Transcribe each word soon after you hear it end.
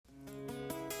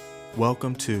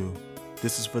Welcome to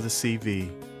This is for the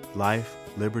CV, Life,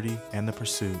 Liberty, and the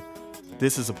Pursuit.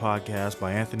 This is a podcast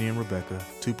by Anthony and Rebecca,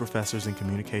 two professors in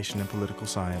communication and political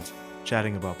science,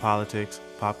 chatting about politics,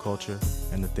 pop culture,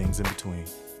 and the things in between.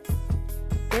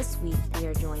 This week, we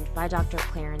are joined by Dr.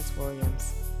 Clarence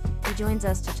Williams. He joins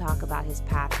us to talk about his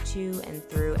path to and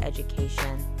through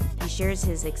education. He shares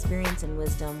his experience and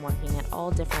wisdom working at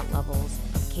all different levels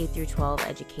of K through 12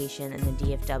 education in the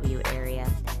DFW area,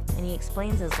 and he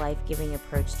explains his life-giving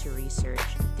approach to research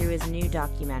through his new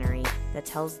documentary that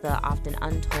tells the often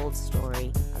untold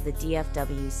story of the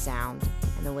DFW sound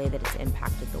and the way that it's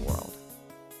impacted the world.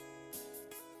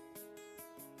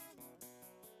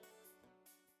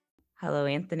 Hello,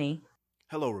 Anthony.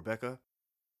 Hello, Rebecca.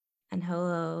 And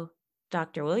hello,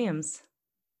 Dr. Williams.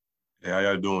 Hey, how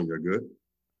y'all doing? Y'all good?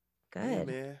 Good. Hey,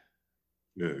 man.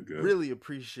 Good. Really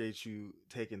appreciate you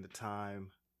taking the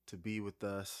time to be with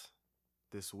us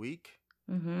this week.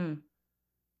 Mm-hmm.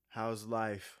 How's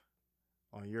life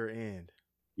on your end?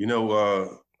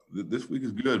 This week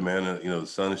is good, man. The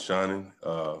sun is shining.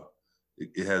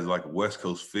 It has like a West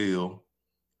Coast feel,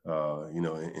 here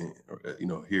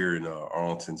in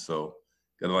Arlington. So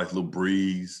got a nice little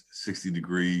breeze, 60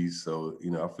 degrees. So,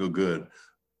 I feel good.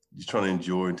 Just trying to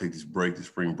enjoy and take this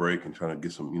spring break, and trying to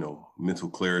get some, mental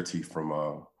clarity from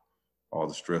all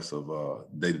the stress of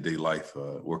day-to-day life,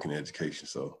 working in education.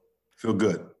 So feel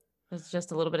good. It's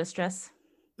just a little bit of stress.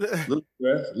 A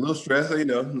little stress,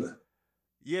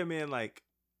 Yeah, man, like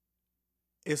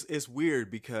it's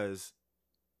weird because,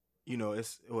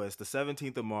 it's the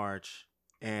 17th of March,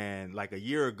 and like a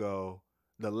year ago,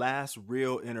 the last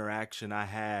real interaction I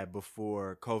had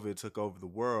before COVID took over the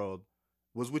world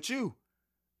was with you.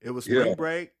 It was spring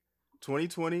break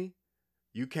 2020.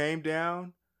 You came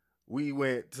down. We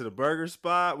went to the burger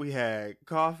spot. We had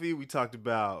coffee. We talked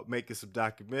about making some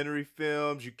documentary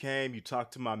films. You came. You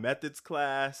talked to my methods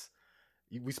class.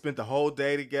 We spent the whole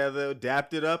day together,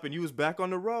 dapped it up, and you was back on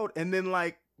the road. And then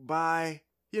like by,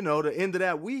 the end of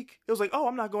that week, it was like, oh,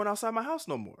 I'm not going outside my house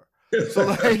no more. So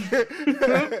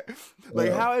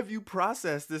how have you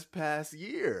processed this past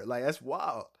year? Like, that's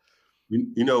wild.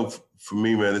 For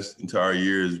me, man, this entire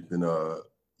year has been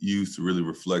used to really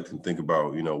reflect and think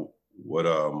about,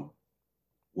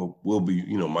 what will be,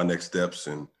 my next steps,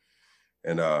 and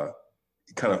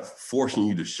kind of forcing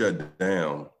you to shut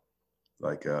down,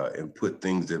 like, and put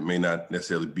things that may not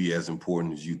necessarily be as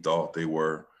important as you thought they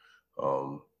were,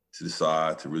 to the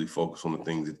side, to really focus on the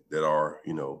things that are,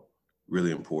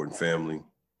 really important. Family,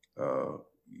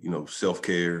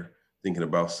 self-care, thinking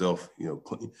about self,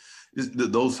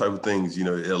 those type of things,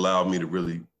 it allowed me to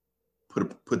really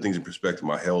put things in perspective,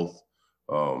 my health.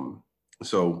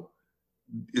 So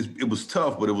it was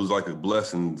tough, but it was like a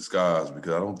blessing in disguise,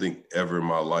 because I don't think ever in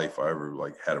my life I ever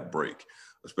like had a break,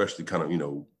 especially kind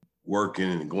of,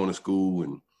 working and going to school.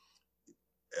 And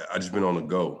I just been on the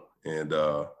go. And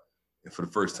for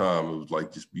the first time, it was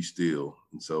like, just be still.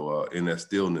 And so in that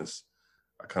stillness,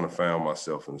 I kind of found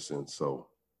myself in a sense. So,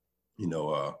 I'm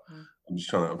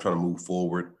trying to move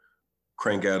forward,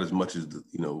 crank out as much as,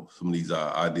 some of these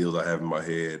ideals I have in my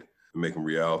head, and make them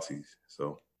realities.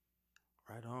 So.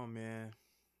 Right on, man.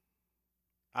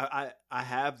 I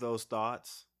have those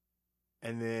thoughts,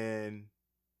 and then,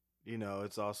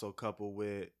 it's also coupled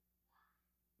with,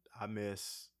 I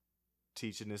miss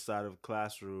teaching inside of a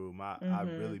classroom. I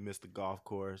really miss the golf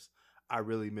course. I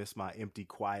really miss my empty,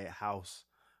 quiet house,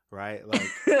 right?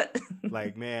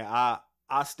 Like, man,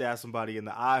 I stab somebody in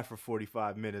the eye for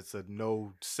 45 minutes of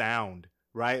no sound,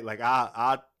 right? Like,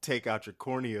 I'll take out your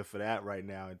cornea for that right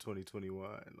now in 2021.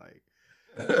 Like,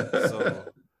 so,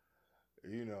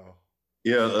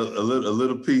 Yeah, a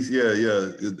little piece. Yeah.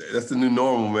 That's the new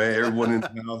normal, man. Everyone in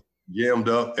the house jammed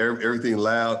up, everything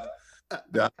loud.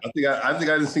 I think I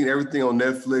didn't see everything on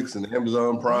Netflix and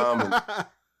Amazon Prime and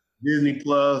Disney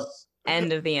Plus.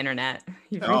 End of the internet.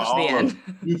 You've reached the end.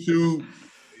 YouTube.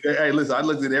 Hey, listen, I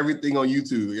looked at everything on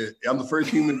YouTube. I'm the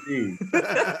first human being.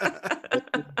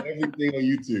 Everything on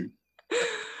YouTube.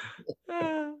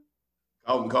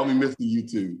 Call me Mr.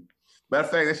 YouTube. Matter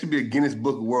of fact, that should be a Guinness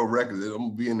Book of World Records. I'm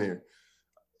gonna be in there.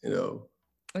 It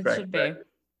should be.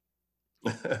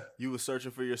 You was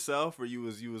searching for yourself, or you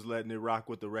was letting it rock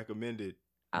with the recommended?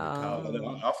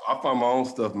 I find my own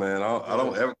stuff, man. I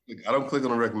don't click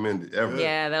on the recommended ever.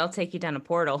 Yeah, that'll take you down a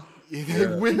portal. They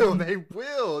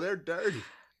will. They're dirty.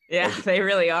 Yeah, they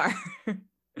really are.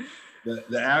 The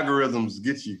algorithms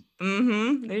get you.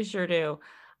 Mm-hmm. They sure do.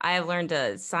 I have learned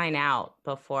to sign out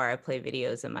before I play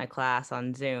videos in my class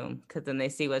on Zoom, because then they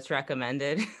see what's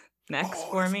recommended next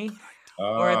for me.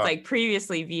 Or it's like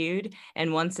previously viewed,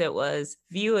 and once it was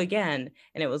view again,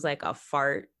 and it was like a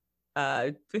fart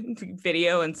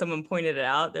video and someone pointed it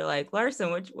out. They're like,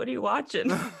 Larson, what are you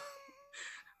watching?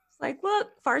 It's like, look,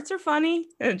 farts are funny,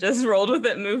 and just rolled with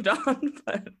it and moved on.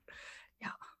 But yeah.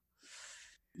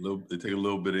 They take a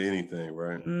little bit of anything,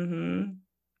 right?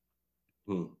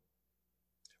 Mm-hmm.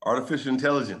 Artificial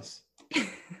intelligence.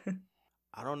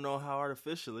 I don't know how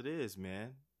artificial it is,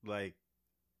 man. Like,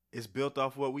 it's built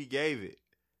off what we gave it.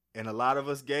 And a lot of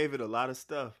us gave it a lot of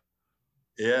stuff.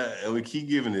 Yeah, and we keep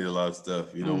giving it a lot of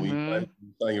stuff. You know, we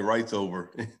sign your rights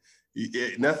over.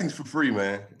 Nothing's for free,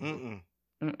 man.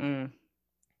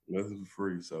 Nothing's for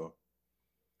free. So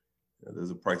yeah,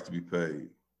 there's a price to be paid.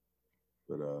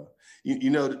 But you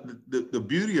know, the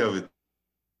beauty of it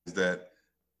is that,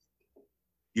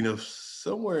 you know,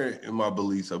 somewhere in my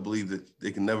beliefs, I believe that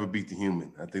they can never beat the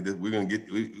human. I think that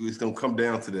it's gonna come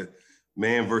down to the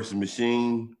man versus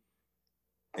machine,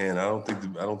 and I don't think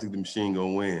the machine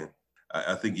gonna win.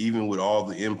 I think even with all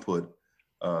the input,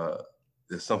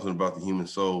 there's something about the human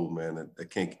soul, man, that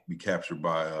can't be captured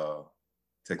by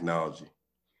technology.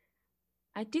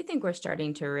 I do think we're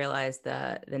starting to realize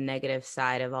the negative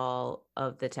side of all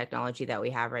of the technology that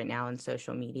we have right now in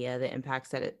social media, the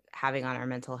impacts that it's having on our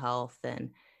mental health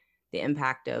and the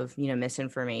impact of, you know,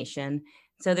 misinformation.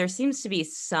 So there seems to be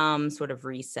some sort of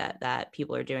reset that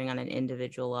people are doing on an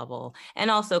individual level and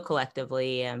also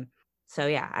collectively. So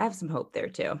yeah, I have some hope there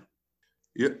too.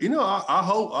 Yeah, you know, I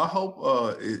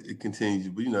hope it continues.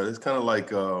 But you know, it's kind of like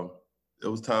there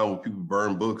was time when people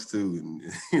burned books too,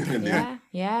 and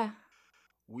yeah.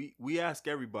 We ask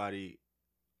everybody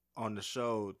on the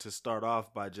show to start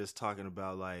off by just talking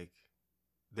about like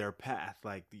their path,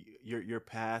 like your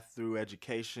path through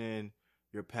education,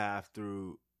 your path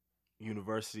through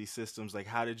university systems. Like,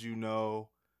 how did you know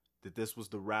that this was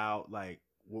the route? Like,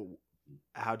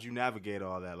 how'd you navigate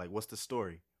all that? Like, what's the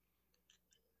story?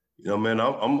 You know, man,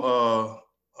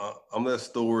 I'm that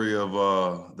story of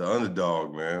the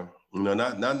underdog, man. You know,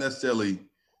 not necessarily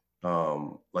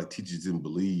like teachers didn't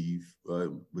believe,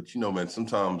 but you know, man,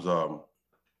 sometimes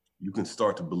you can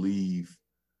start to believe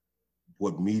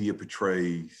what media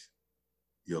portrays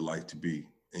your life to be.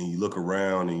 And you look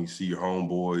around and you see your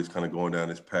homeboys kind of going down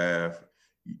this path.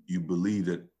 You believe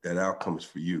that outcome is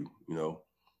for you, you know.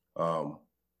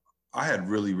 I had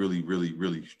really, really, really,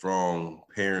 really strong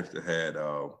parents that had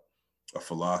a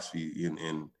philosophy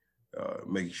in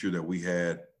making sure that we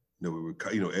were,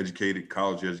 you know, educated,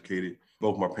 college educated.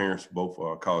 Both my parents, both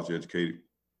college educated.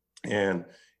 And,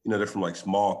 you know, they're from like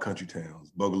small country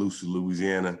towns, Bogalusa,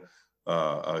 Louisiana,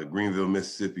 Greenville,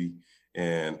 Mississippi.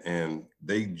 And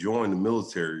they joined the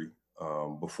military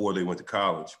before they went to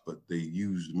college, but they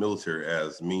used the military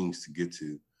as means to get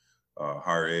to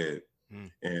higher ed.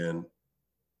 And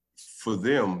for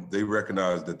them, they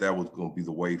recognized that was going to be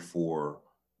the way for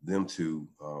them to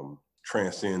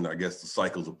transcend, I guess, the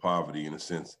cycles of poverty in a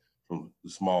sense from the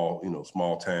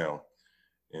small town.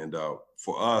 And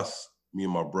for us, me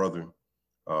and my brother,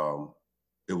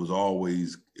 it was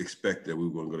always expected that we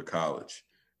were going to go to college.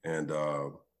 And,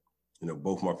 you know,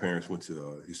 both my parents went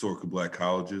to historically Black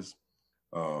colleges.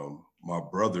 My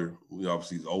brother,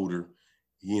 obviously he's older,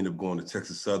 he ended up going to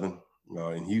Texas Southern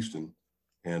in Houston.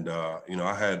 And, you know,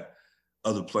 I had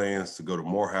other plans to go to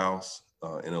Morehouse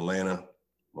in Atlanta.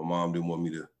 My mom didn't want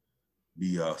me to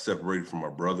be separated from my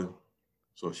brother.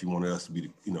 So she wanted us to be,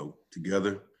 you know,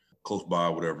 together, close by,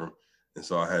 whatever. And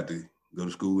so I had to go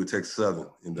to school at Texas Southern.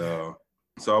 And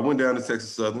so I went down to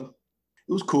Texas Southern.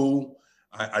 It was cool.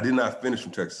 I did not finish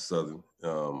from Texas Southern.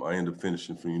 I ended up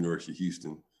finishing from University of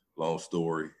Houston. Long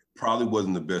story. Probably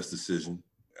wasn't the best decision.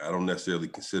 I don't necessarily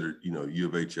consider, you know, U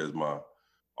of H as my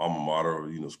alma mater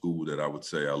or, you know, school that I would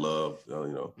say I love. You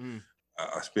know,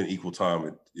 I spent equal time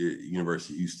at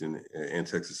University of Houston and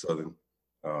Texas Southern.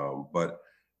 But,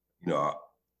 you know,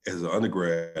 as an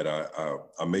undergrad,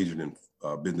 I majored in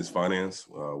business finance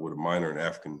with a minor in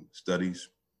African studies,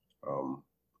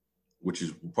 which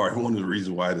is probably one of the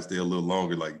reasons why I had to stay a little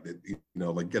longer. Like, you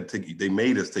know, like they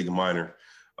made us take a minor.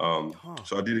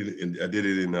 So I did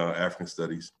it in African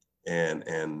studies,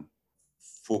 and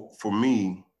for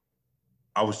me,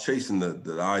 I was chasing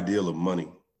the ideal of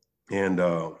money, and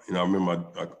you know, I remember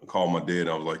I called my dad. And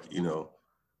I was like, you know,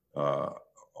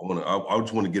 I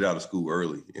just want to get out of school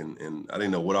early, and I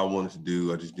didn't know what I wanted to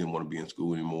do. I just didn't want to be in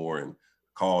school anymore, and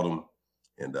called him,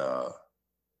 and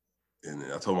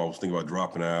I told him I was thinking about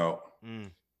dropping out.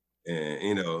 And,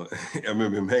 you know, I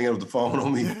remember him hanging up the phone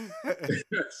on me.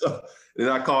 So then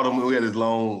I called him. We had this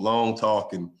long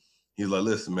talk, and he was like,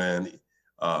 listen, man,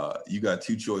 you got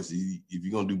two choices. If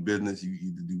you're going to do business, you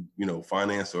either do, you know,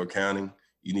 finance or accounting.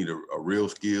 You need a real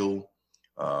skill.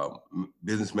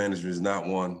 Business management is not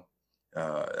one.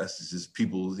 That's just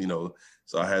people,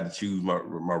 so I had to choose my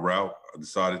route. I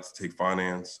decided to take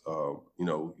finance.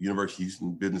 University of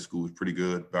Houston Business School is pretty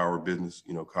good, Bauer Business,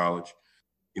 college.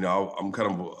 I'm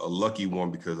kind of a lucky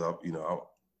one because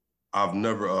I've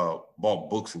never bought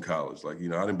books in college. Like, I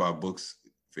didn't buy books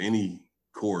for any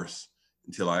course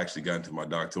until I actually got into my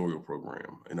doctoral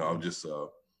program. I was just,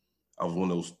 I was one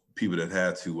of those people that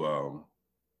had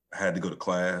to go to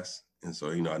class. And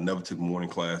so, I never took morning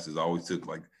classes. I always took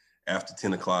like after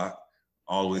 10 o'clock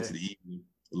all the way to the evening.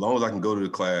 As long as I can go to the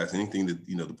class, anything that,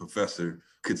 the professor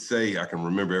could say, I can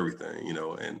remember everything, and,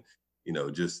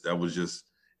 that was just,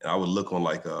 and I would look on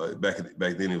like, back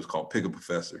then it was called Pick a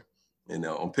Professor. And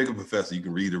on Pick a Professor, you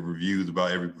can read the reviews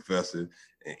about every professor.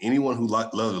 And anyone who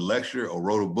loved a lecture or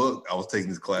wrote a book, I was taking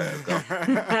this class.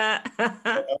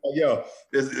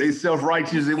 They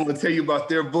self-righteous. They want to tell you about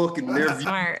their book and their view.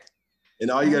 Smart. And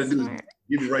all you got to do is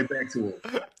give it right back to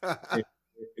them.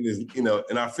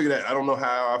 And I figured that, I don't know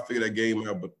how I figured that game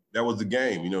out, but that was the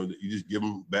game. You just give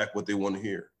them back what they want to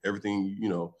hear. Everything,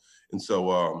 And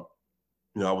so,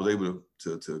 I was able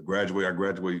to graduate. I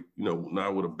graduated,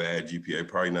 not with a bad GPA,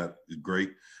 probably not as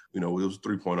great. It was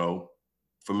 3.0.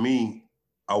 For me,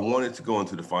 I wanted to go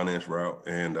into the finance route,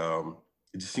 and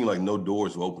it just seemed like no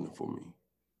doors were opening for me.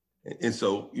 And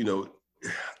so,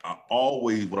 I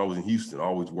always, when I was in Houston, I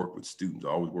always worked with students. I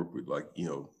always worked with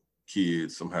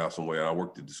kids somehow, some way. I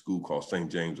worked at the school called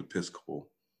St. James Episcopal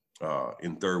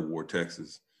in Third Ward,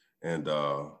 Texas, and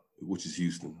which is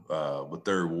Houston. But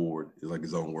Third Ward is like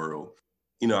its own world.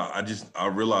 I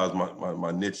realized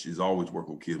my niche is always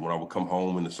working with kids. When I would come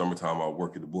home in the summertime, I would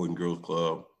work at the Boys and Girls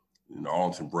Club in the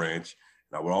Arlington branch,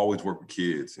 and I would always work with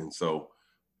kids. And so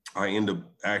I ended up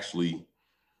actually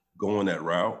going that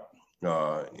route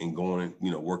and going,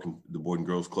 working the Boys and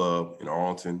Girls Club in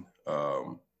Arlington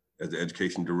as the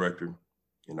education director.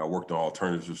 And I worked on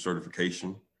alternative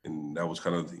certification, and that was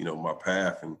kind of, my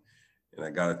path. And I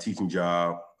got a teaching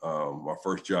job. My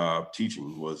first job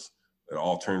teaching was at an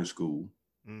alternative school.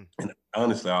 And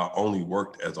honestly, I only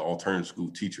worked as an alternative school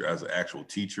teacher, as an actual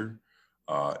teacher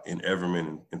in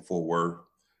Everman and Fort Worth.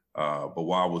 But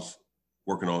while I was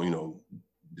working on,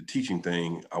 the teaching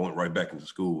thing, I went right back into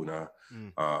school, and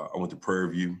I went to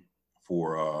Prairie View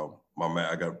for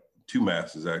I got 2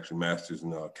 masters, actually, masters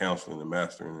in counseling and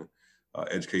master in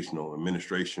educational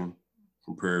administration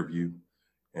from Prairie View.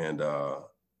 And I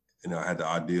had the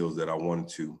ideals that I wanted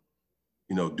to,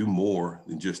 do more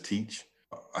than just teach.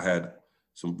 I had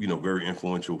some, very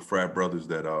influential frat brothers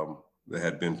that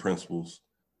had been principals,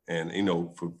 and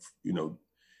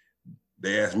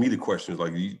they asked me the questions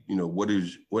like,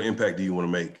 what impact do you want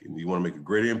to make? And do you want to make a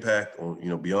great impact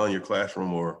on, beyond your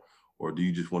classroom, or do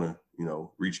you just want to,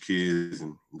 reach kids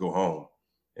and go home?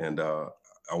 And I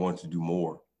wanted to do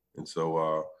more, and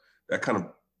so that kind of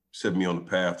set me on the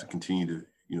path to continue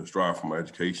to, strive for my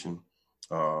education.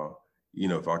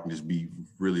 If I can just be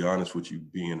really honest with you,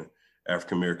 being an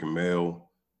African-American male,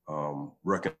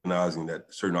 recognizing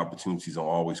that certain opportunities don't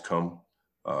always come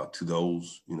to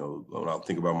those, when I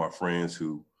think about my friends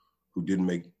who didn't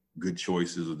make good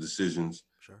choices or decisions,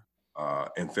 sure.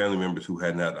 And family members who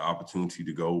hadn't had the opportunity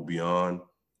to go beyond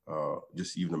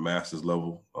just even the master's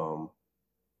level,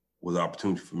 was an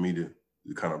opportunity for me to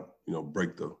kind of,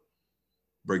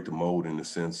 break the mold in a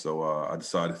sense. So I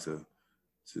decided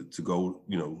to go,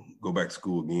 go back to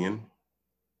school again.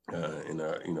 And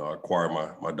I acquired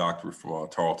my doctorate from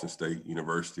Tarleton State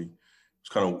University. It's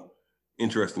kind of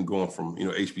interesting going from,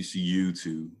 HBCU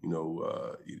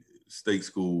to, state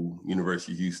school,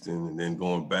 University of Houston, and then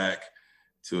going back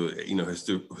to,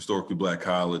 historically Black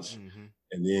college,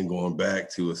 and then going back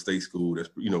to a state school that's,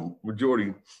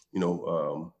 majority,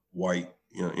 white,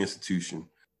 institution.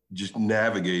 Just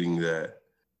navigating that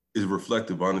is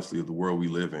reflective, honestly, of the world we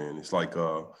live in. It's like,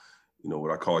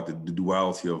 what I call it, the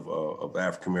duality of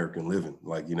African-American living.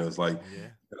 Like, it's like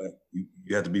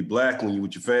you have to be Black when you're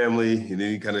with your family, and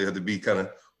then you kind of have to be kind of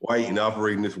white and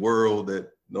operate in this world that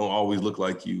don't always look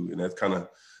like you. And that's kind of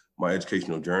my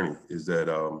educational journey, is that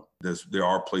there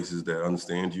are places that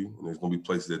understand you, and there's going to be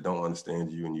places that don't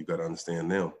understand you, and you got to understand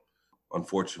them,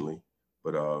 unfortunately.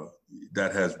 But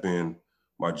that has been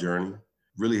my journey.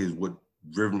 Really is what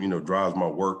drives my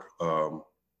work,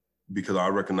 because I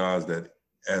recognize that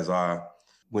as I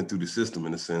went through the system,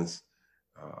 in a sense,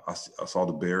 I saw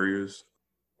the barriers,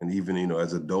 and even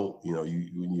as an adult,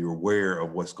 when you're aware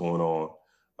of what's going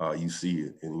on, you see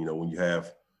it. And when you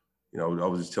have, I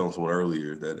was just telling someone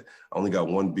earlier that I only got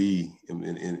 1 B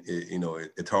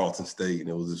at Tarleton State, and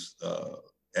it was this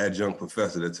adjunct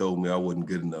professor that told me I wasn't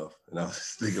good enough, and I was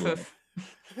just thinking like,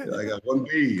 I got 1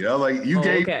 B. I was like, you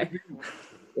gave. Okay.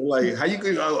 Like, how you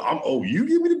could? You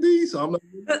give me the B, so I'm not.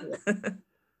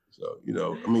 So, you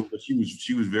know, I mean, but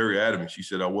she was very adamant. She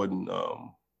said I wasn't.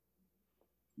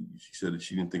 She said that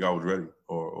she didn't think I was ready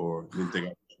or didn't think I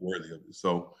was worthy of it.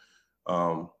 So,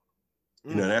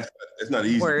 you know, that's not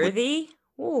easy. Worthy?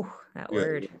 Ooh, that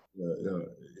word. Yeah.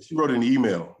 She wrote an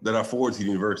email that I forwarded to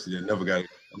the university and never got a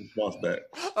response back.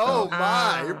 Oh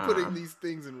my! You're putting these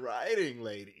things in writing,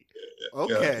 lady.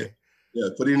 Okay. Yeah,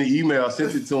 put it in the email. I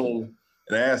sent it to him.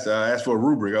 And I asked for a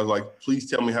rubric. I was like, please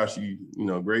tell me how she, you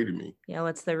know, graded me. Yeah,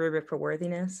 what's the rubric for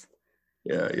worthiness?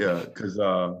 Yeah, because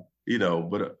you know,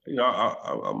 but you know,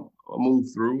 I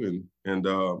moved through, and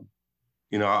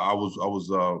you know, I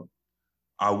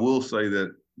will say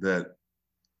that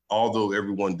although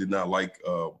everyone did not like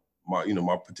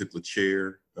my particular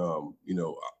chair, you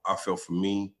know, I felt for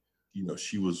me, you know,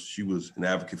 she was an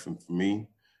advocate for me,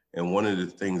 and one of the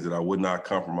things that I would not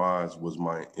compromise was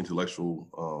my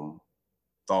intellectual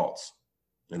thoughts,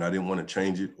 and I didn't want to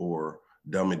change it or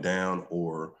dumb it down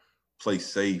or play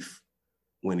safe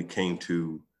when it came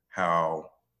to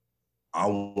how I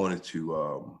wanted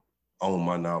to own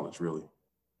my knowledge, really.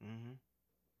 Mm-hmm.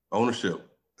 Ownership.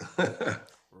 For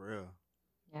real.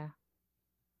 Yeah.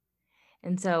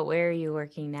 And so where are you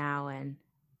working now, and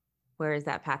where is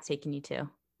that path taking you to?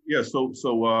 Yeah, so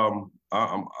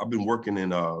I've been working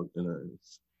in a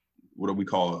what we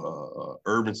call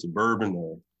urban suburban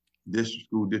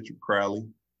school district, Crowley,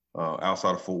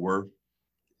 outside of Fort Worth.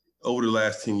 Over the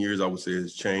last 10 years, I would say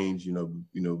it's changed, you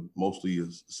know, mostly a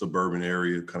suburban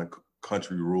area, kind of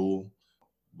country rural,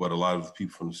 but a lot of the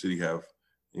people from the city have,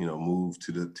 you know, moved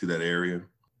to that area.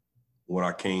 When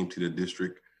I came to the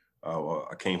district,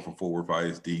 I came from Fort Worth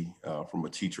ISD, from a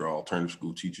teacher, alternative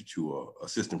school teacher, to a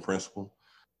assistant principal,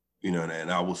 you know,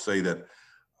 and I will say that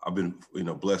I've been, you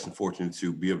know, blessed and fortunate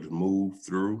to be able to move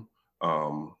through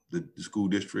the school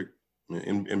district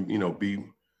and you know, be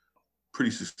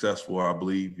pretty successful, I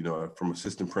believe, you know, from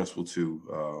assistant principal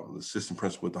to assistant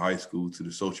principal at the high school, to the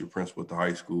associate principal at the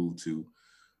high school, to,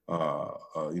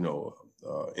 you know,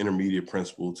 intermediate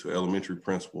principal, to elementary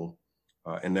principal.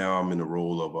 And now I'm in the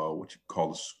role of what you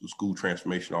call the school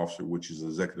transformation officer, which is an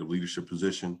executive leadership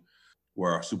position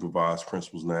where I supervise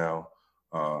principals now,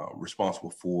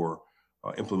 responsible for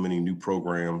implementing new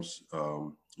programs,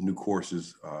 new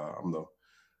courses.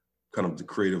 I'm the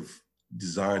creative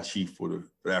design chief for the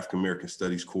African American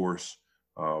Studies course.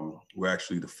 We're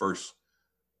actually the first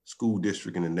school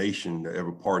district in the nation to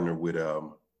ever partner with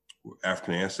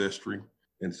African ancestry.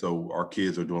 And so our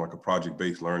kids are doing like a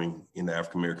project-based learning in the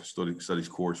African American Studies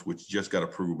course, which just got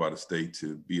approved by the state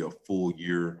to be a full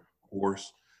year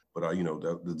course. But you know,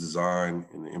 the design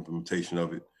and the implementation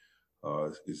of it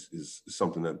is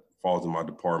something that falls in my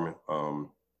department.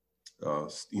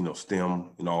 You know,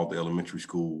 STEM in all the elementary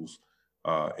schools,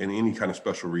 and any kind of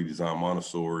special redesign,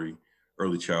 Montessori,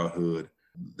 early childhood.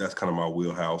 That's kind of my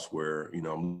wheelhouse, where, you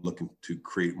know, I'm looking to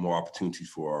create more opportunities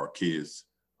for our kids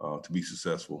to be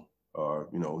successful.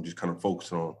 You know, just kind of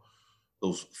focus on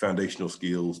those foundational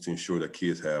skills to ensure that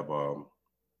kids have,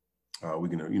 we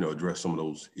can, you know, address some of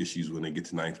those issues when they get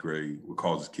to ninth grade, what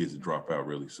causes kids to drop out,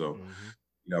 really. So,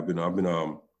 you know,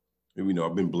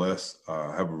 I've been blessed.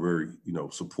 I have a very, you know,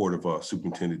 supportive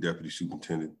superintendent, deputy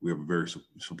superintendent. We have a very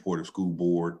supportive school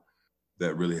board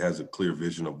that really has a clear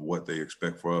vision of what they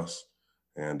expect for us,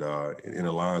 and it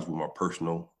aligns with my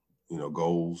personal, you know,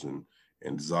 goals and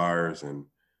desires and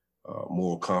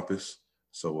moral compass.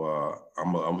 So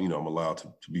I'm allowed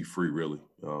to be free, really.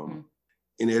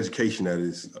 In education, that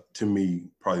is, to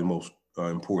me, probably the most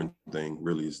important thing,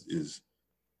 really, is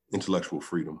intellectual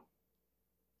freedom.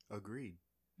 Agreed.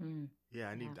 Yeah,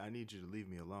 I need you to leave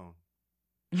me alone.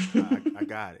 I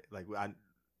got it. Like I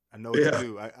know what to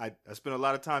do. I spent a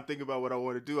lot of time thinking about what I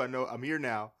want to do. I know I'm here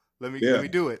now. Let me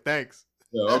do it. Thanks.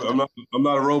 Yeah, I'm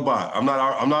not a robot. I'm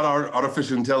not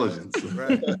artificial intelligence.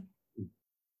 Right.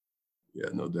 Yeah,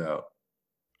 no doubt.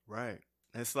 Right.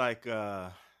 It's like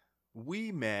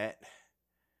we met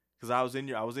because I was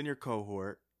in your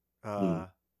cohort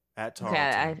at Tarleton.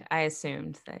 Okay, I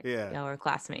assumed that y'all were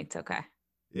classmates. Okay.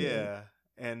 Yeah.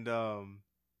 And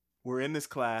we're in this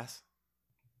class,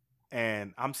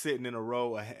 and I'm sitting in a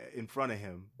row in front of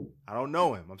him. I don't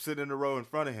know him. I'm sitting in a row in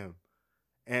front of him,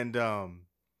 and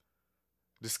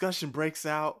discussion breaks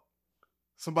out.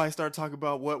 Somebody started talking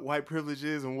about what white privilege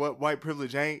is and what white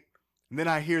privilege ain't, and then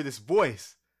I hear this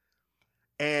voice,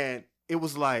 and it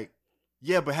was like,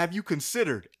 "Yeah, but have you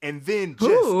considered?" And then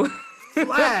just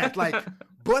flagged like,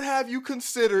 "But have you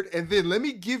considered?" And then let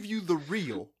me give you the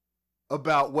real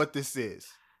about what this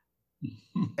is.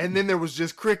 And then there was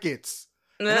just crickets.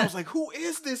 And I was like, who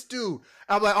is this dude?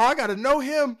 I'm like, oh, I got to know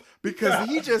him because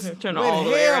he just Turn went all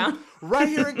the way ham around. right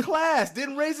here in class,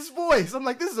 didn't raise his voice. I'm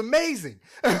like, this is amazing.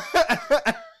 Yeah,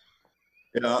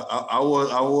 I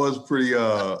was pretty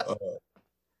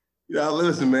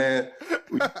listen, man.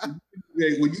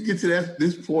 When you get to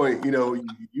this point,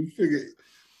 you figure,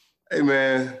 hey,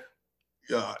 man,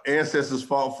 ancestors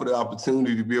fought for the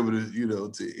opportunity to be able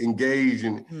to, to engage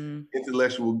in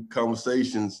intellectual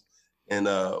conversations and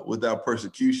without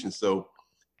persecution. So,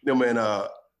 man,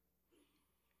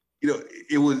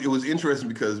 it was interesting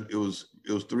because it was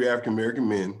 3 African American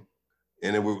men.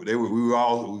 And we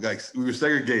were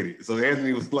segregated. So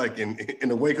Anthony was like in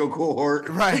the Waco cohort,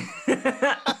 right?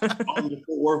 On the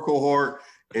Fort Worth cohort,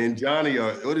 and Johnny,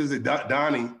 what is it?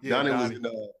 Donnie. Yeah, Donnie was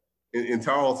in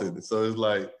Tarleton. So it's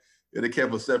like they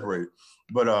kept us separated.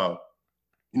 But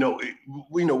when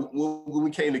we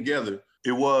came together,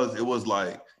 it was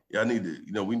like, I need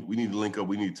to, we need to link up.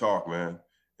 We need to talk, man.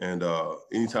 And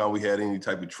anytime we had any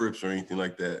type of trips or anything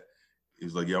like that, it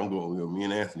was like, yeah, I'm going. Me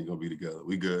and Anthony gonna be together.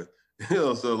 We good.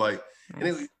 So like, nice. And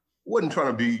it wasn't trying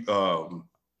to be,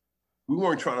 we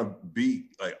weren't trying to be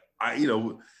like,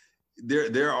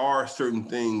 there are certain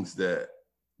things that,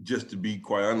 just to be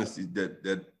quite honest,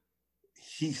 that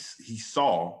he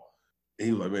saw, and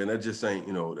he was like, man, that just ain't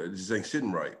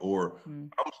sitting right. Or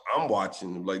I'm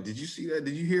watching, like, did you see that?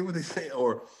 Did you hear what they say?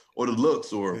 Or the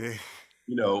looks, or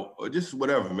or just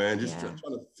whatever, man. Just trying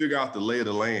to figure out the lay of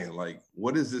the land. Like,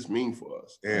 what does this mean for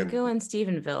us? And Waco and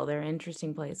Stephenville, they're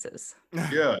interesting places.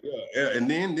 Yeah. And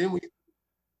then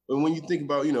when you think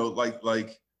about,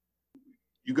 like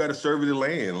you got to survey the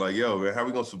land. Like, yo, man, how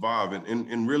we gonna survive?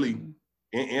 And really,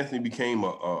 Anthony became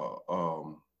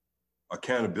a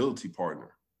accountability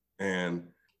partner. And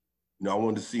I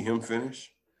wanted to see him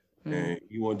finish, and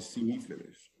he wanted to see me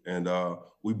finish. And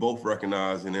we both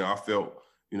recognized, and then I felt,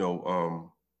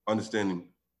 understanding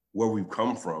where we've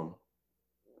come from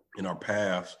in our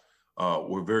paths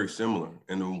were very similar,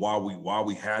 and then why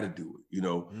we had to do it.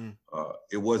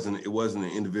 It wasn't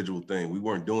an individual thing. We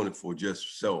weren't doing it for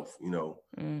just self.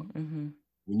 When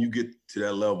you get to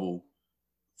that level,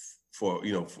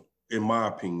 in my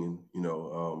opinion,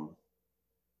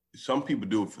 some people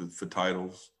do it for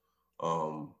titles.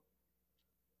 I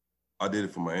did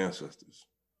it for my ancestors,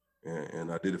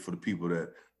 and I did it for the people that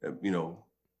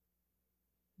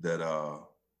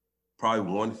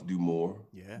probably wanted to do more,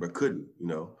 but couldn't,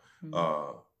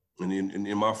 and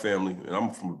in my family, and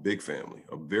I'm from a big family,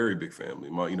 a very big family.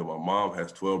 My mom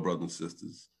has 12 brothers and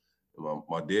sisters, and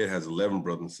my dad has 11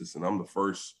 brothers and sisters, and I'm the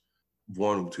first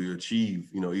one to achieve,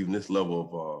 even this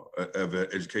level of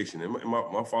education. And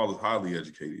my father's highly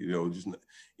educated, he's an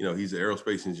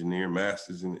aerospace engineer,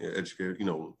 master's in educator,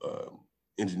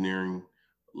 engineering,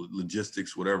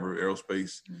 logistics, whatever,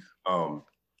 aerospace.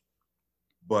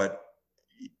 But,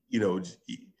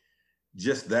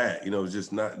 just that,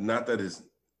 just not that it's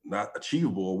not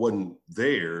achievable or wasn't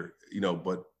there,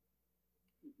 but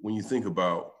when you think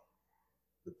about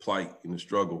the plight and the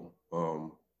struggle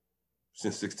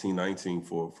since 1619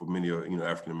 for many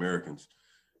African Americans,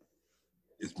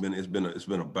 it's been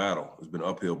a battle. It's been an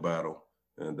uphill battle,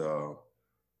 and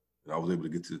I was able to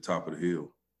get to the top of the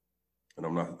hill, and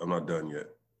I'm not done yet.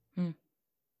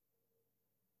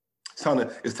 It's time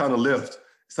to lift.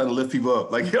 It's time to lift people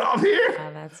up. Like, yo, I'm here.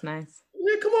 Oh, that's nice.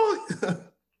 Yeah, come on.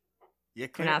 You're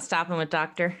not stopping with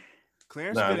Doctor.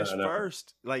 Clarence finished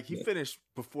first. Like, he finished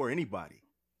before anybody.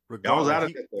 I was out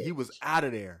of he was out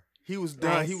of there. He was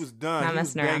done. Nice. He was done. Not he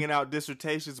was messing around. banging out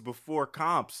dissertations before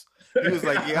comps. He was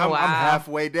like, "Yeah, I'm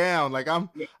halfway down. Like I'm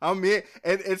in."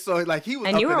 And so like he was.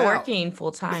 And you were out. working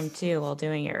full time too while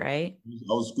doing it, right? I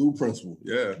was school principal.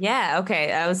 Yeah. Yeah.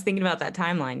 Okay. I was thinking about that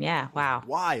timeline. Yeah. Wow.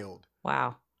 Wild.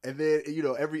 Wow. And then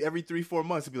every 3-4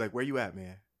 months it'd be like, "Where you at,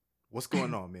 man? What's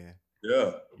going on, man?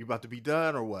 Yeah. You about to be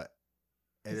done or what?"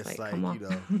 And it's like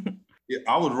Yeah,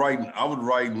 I was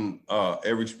writing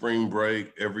every spring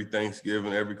break, every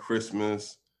Thanksgiving, every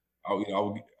Christmas.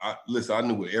 Listen, I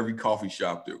knew what every coffee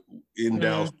shop that in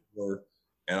Dallas were,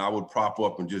 and I would prop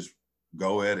up and just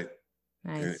go at it.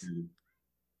 Nice.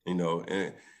 And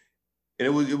it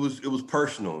was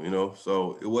personal,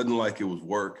 so it wasn't like it was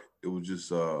work. It was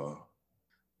just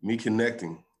me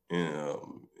connecting and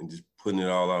just putting it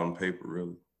all out on paper,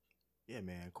 really. Yeah,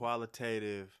 man.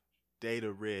 Qualitative,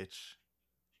 data rich.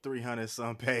 300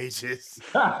 some pages.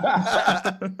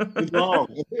 It's long.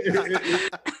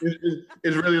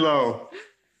 It's really long.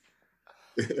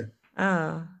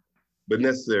 But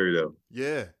necessary though.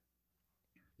 Yeah.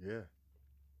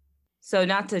 So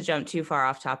not to jump too far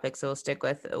off topic, so we'll stick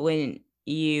with when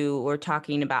you were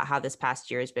talking about how this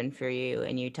past year has been for you,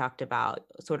 and you talked about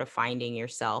sort of finding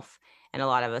yourself And a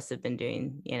lot of us have been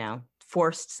doing,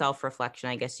 forced self-reflection,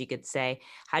 I guess you could say.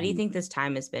 How do you think this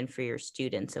time has been for your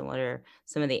students, and what are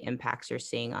some of the impacts you're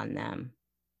seeing on them?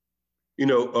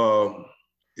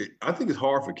 I think it's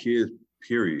hard for kids,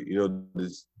 period.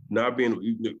 This not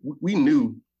being, we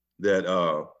knew that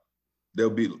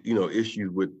there'll be,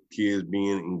 issues with kids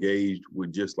being engaged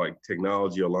with just like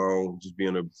technology alone, just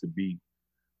being able to be,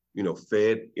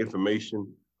 fed information,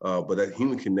 but that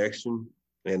human connection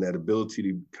and that ability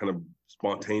to kind of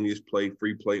spontaneous play,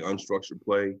 free play, unstructured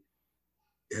play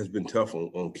has been tough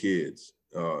on kids.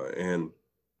 And,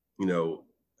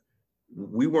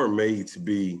 we weren't made to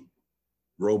be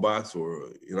robots or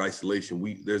in isolation.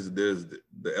 There's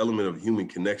the element of human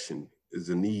connection is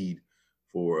a need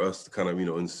for us to kind of, in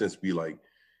a sense, be like,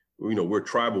 we're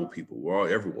tribal people. We're all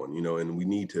everyone, and we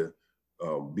need to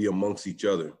be amongst each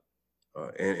other.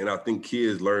 And I think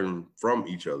kids learn from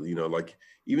each other, like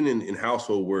even in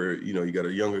household where, you got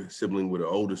a younger sibling with an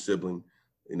older sibling,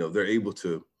 they're able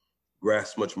to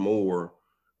grasp much more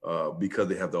because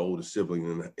they have the older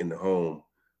sibling in the home.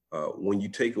 When you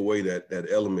take away that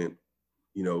element,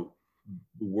 the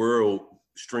world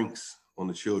shrinks on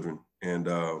the children. And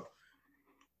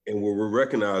we're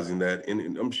recognizing that,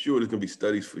 and I'm sure there's gonna be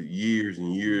studies for years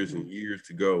and years and years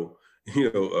to go,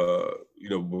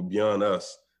 but beyond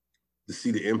us, to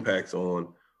see the impacts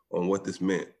on what this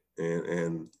meant.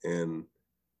 And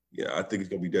yeah, I think it's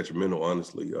gonna be detrimental,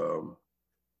 honestly,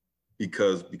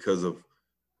 because of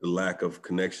the lack of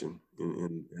connection.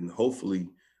 And hopefully,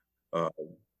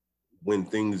 when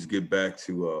things get back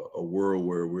to a world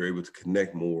where we're able to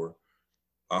connect more,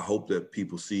 I hope that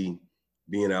people see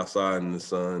being outside in the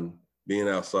sun, being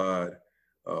outside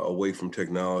away from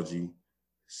technology,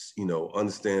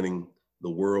 understanding the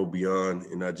world beyond,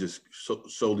 and not just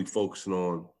solely focusing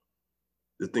on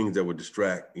the things that would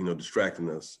distracting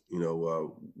us.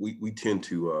 We tend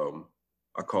to,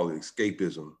 I call it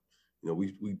escapism.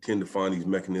 We tend to find these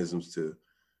mechanisms to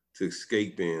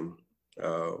escape in,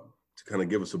 to kind of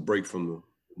give us a break from the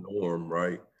norm,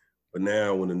 right? But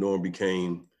now when the norm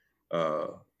became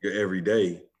your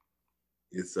everyday,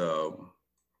 it's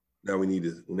now we need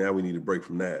a break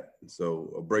from that. And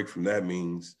so a break from that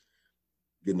means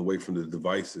getting away from the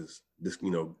devices, just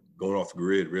going off the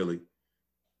grid really,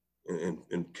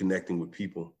 and connecting with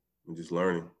people and just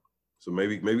learning. So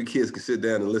maybe kids can sit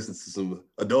down and listen to some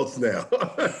adults now.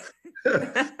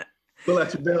 Pull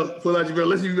out your belt.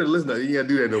 Listen, you better listen. You can't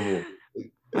do that no more.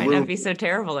 Might not be so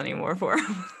terrible anymore for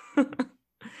them.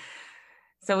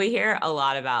 So we hear a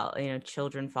lot about,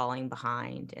 children falling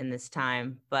behind in this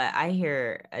time, but I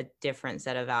hear a different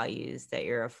set of values that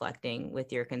you're reflecting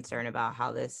with your concern about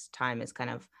how this time has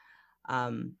kind of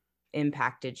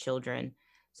impacted children.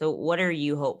 So what are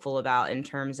you hopeful about in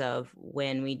terms of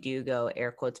when we do go,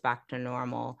 air quotes, back to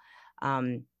normal,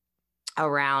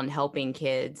 around helping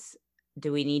kids?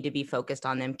 Do we need to be focused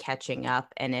on them catching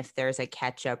up? And if there's a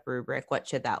catch-up rubric, what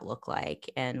should that look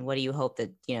like? And what do you hope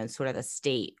that, sort of the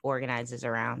state organizes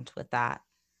around with that?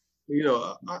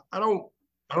 I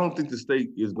don't think the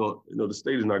state is going, the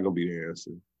state is not going to be the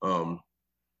answer.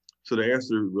 So the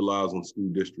answer relies on school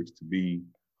districts to be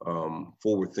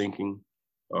forward thinking.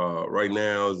 Right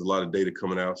now, there's a lot of data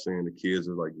coming out saying the kids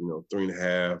are like,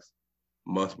 3.5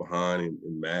 months behind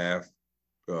in math.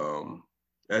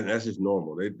 And that's just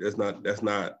normal. That's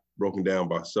not broken down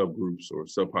by subgroups or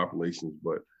subpopulations,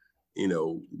 but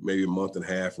maybe a month and a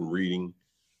half in reading.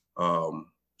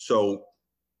 So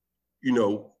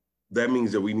that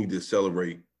means that we need to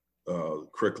accelerate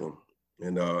curriculum.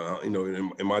 And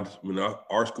in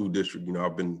our school district,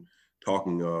 I've been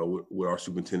talking with our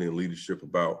superintendent leadership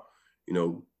about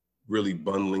really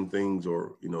bundling things,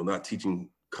 or not teaching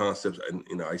concepts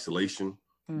in isolation,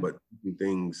 but teaching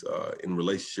things in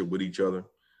relationship with each other.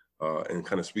 And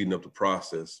kind of speeding up the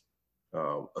process.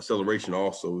 Acceleration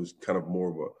also is kind of more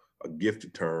of a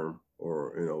gifted term,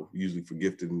 or usually for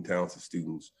gifted and talented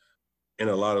students. And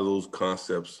a lot of those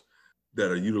concepts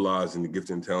that are utilized in the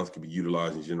gifted and talented can be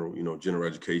utilized in general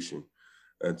education.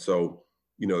 And so,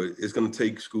 it's going to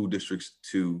take school districts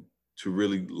to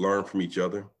really learn from each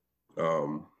other.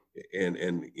 And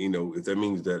if that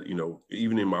means that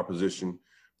even in my position,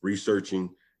 researching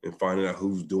and finding out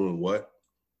who's doing what.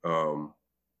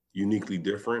 Uniquely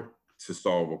different to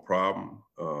solve a problem,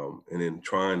 and then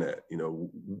trying that.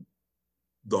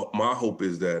 My hope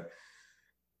is that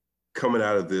coming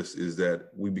out of this is that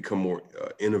we become more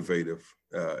innovative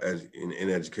as in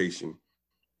education,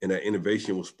 and that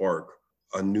innovation will spark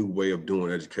a new way of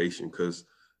doing education. Because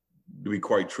to be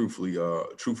quite truthful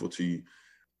to you,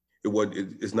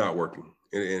 it's not working,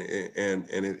 and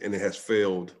it has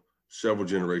failed several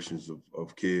generations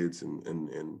of kids,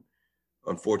 and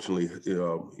unfortunately,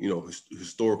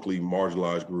 historically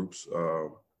marginalized groups,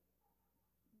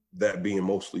 that being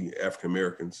mostly African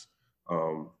Americans.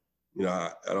 I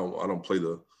don't play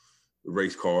the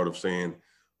race card of saying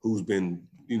who's been,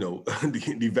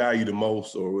 devalued the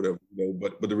most or whatever,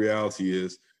 but the reality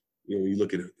is, you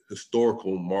look at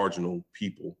historical marginal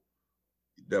people,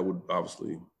 that would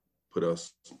obviously put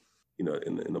us, in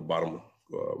the bottom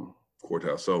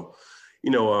quartile. So,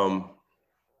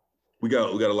 we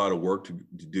got a lot of work to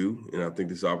do, and I think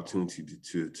this opportunity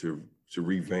to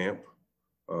revamp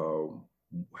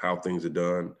how things are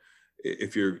done.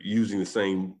 If you're using the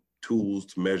same tools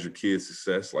to measure kids'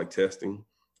 success, like testing,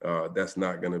 that's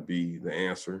not going to be the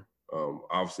answer.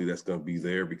 Obviously, that's going to be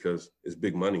there because it's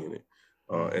big money in it,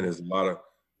 and there's a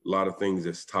lot of things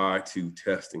that's tied to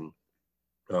testing.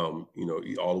 All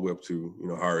the way up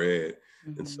to higher ed,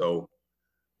 and so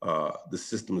the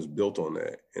system is built on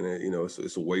that, and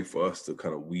it's a way for us to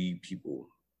kind of weed people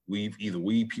in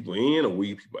or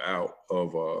weed people out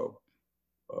of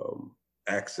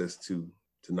access to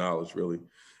knowledge, really.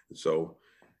 And so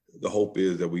the hope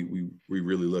is that we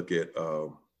really look at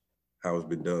how it's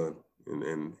been done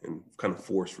and kind of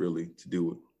force really to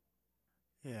do it.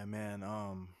 Yeah, man.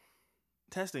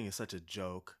 Testing is such a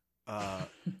joke,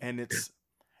 and it's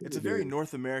a very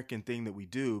North American thing that we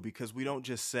do, because we don't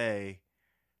just say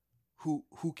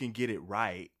who can get it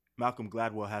right. Malcolm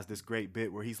Gladwell has this great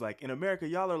bit where he's like, in America,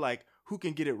 y'all are like, who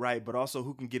can get it right, but also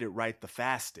who can get it right the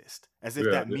fastest, as if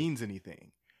that means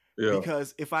anything. Yeah.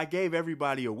 Because if I gave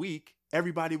everybody a week,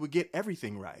 everybody would get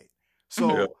everything right.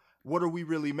 So what are we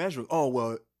really measuring? Oh,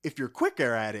 well, if you're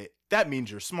quicker at it, that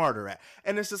means you're smarter at it.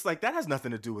 And it's just like, that has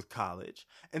nothing to do with college.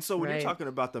 And so when you're talking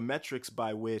about the metrics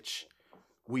by which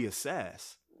we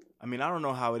assess, I mean, I don't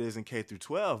know how it is in K through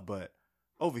 12, but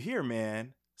over here,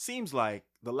 man, seems like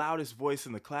the loudest voice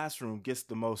in the classroom gets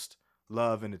the most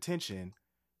love and attention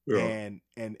and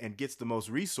gets the most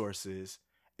resources.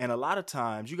 And a lot of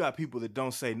times you got people that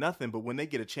don't say nothing, but when they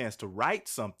get a chance to write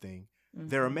something,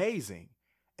 they're amazing.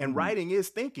 And writing is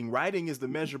thinking. Writing is the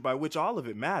measure by which all of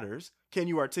it matters. Can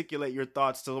you articulate your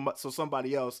thoughts so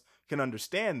somebody else can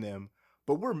understand them?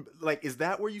 But we're like, is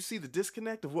that where you see the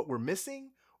disconnect of what we're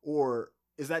missing? Or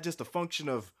is that just a function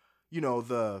of,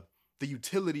 the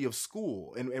utility of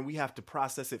school and we have to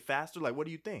process it faster? Like, what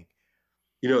do you think?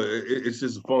 It's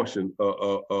just a function, a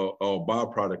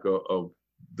byproduct of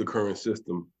the current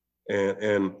system.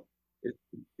 And it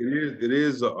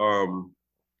is,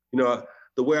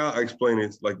 the way I explain it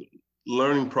is like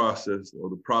learning process, or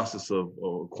the process of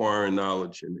acquiring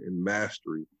knowledge and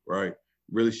mastery, right?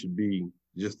 Really should be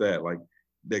just that, like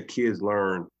that kids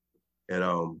learn at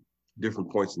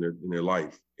different points in their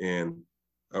life. And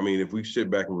I mean, if we sit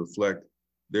back and reflect,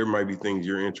 there might be things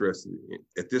you're interested in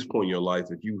at this point in your life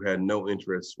that you had no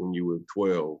interest when you were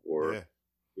 12 or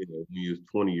when you were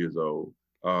 20 years old.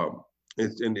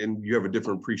 And you have a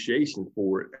different appreciation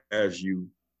for it as you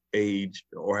age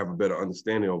or have a better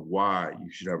understanding of why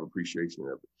you should have appreciation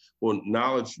of it. Well,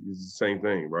 knowledge is the same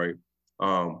thing, right?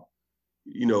 I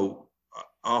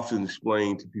often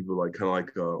explain to people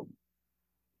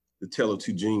the Tale of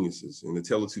Two Geniuses, and the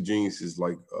Tale of Two Geniuses,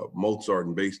 like Mozart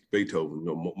and Beethoven.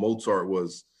 Mozart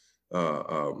was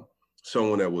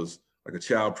someone that was like a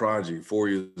child prodigy, 4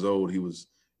 years old. He was,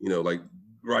 like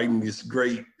writing these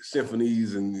great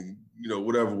symphonies and,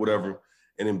 whatever.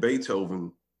 And then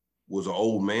Beethoven was an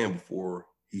old man before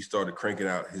he started cranking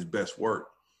out his best work.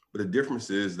 But the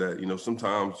difference is that,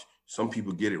 sometimes some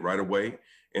people get it right away.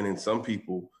 And then some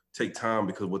people take time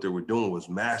because what they were doing was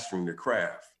mastering their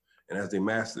craft. And as they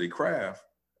master their craft,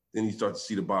 then you start to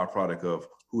see the byproduct of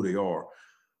who they are.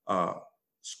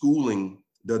 Schooling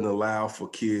doesn't allow for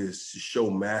kids to show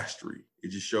mastery.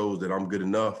 It just shows that I'm good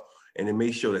enough. And it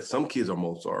may show that some kids are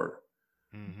Mozart.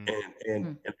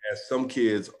 And as some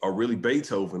kids are really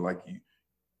Beethoven, like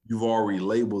you've already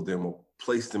labeled them or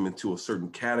placed them into a certain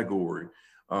category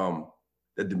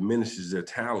that diminishes their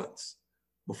talents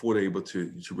before they're able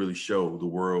to really show the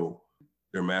world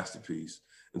their masterpiece.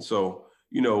 And so,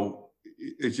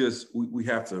 it's just, we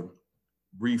have to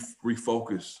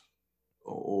refocus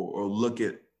or look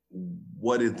at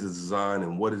what is the design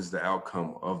and what is the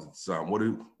outcome of the design.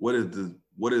 What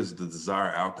is the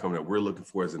desired outcome that we're looking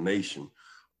for as a nation?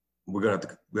 We have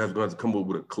to come up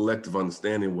with a collective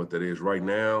understanding of what that is. Right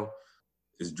now,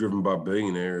 it's driven by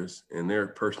billionaires and their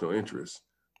personal interests.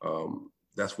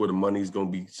 That's where the money is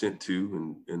going to be sent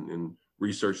to, and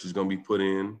research is going to be put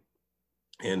in.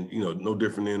 And no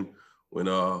different than when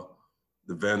the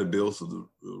Vanderbilts or the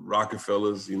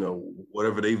Rockefellers,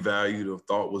 whatever they valued or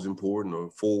thought was important or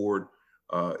forward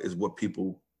is what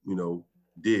people,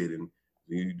 did. And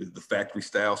The factory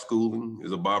style schooling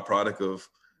is a byproduct of,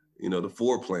 the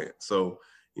Ford plant. So,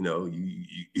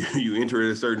 you enter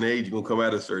at a certain age, you're gonna come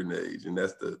out at a certain age, and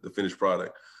that's the finished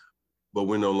product. But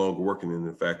we're no longer working in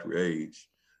the factory age.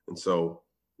 And so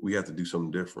we have to do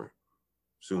something different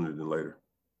sooner than later.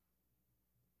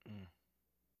 Do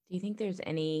you think there's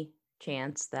any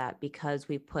chance that because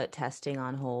we put testing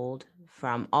on hold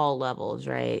from all levels,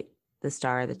 right? The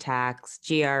STAR, the TAKS,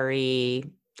 GRE,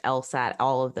 LSAT,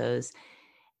 all of those,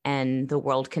 and the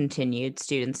world continued,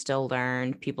 students still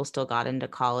learned, people still got into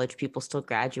college, people still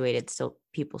graduated,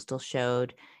 people still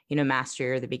showed,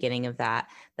 mastery or the beginning of that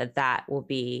will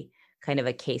be kind of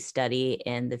a case study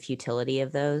in the futility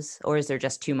of those? Or is there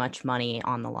just too much money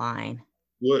on the line?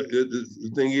 Well,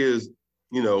 the thing is,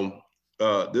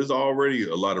 there's already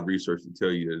a lot of research to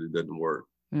tell you that it doesn't work.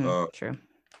 True.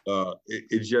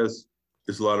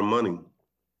 It's a lot of money.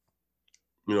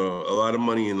 A lot of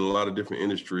money in a lot of different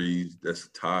industries that's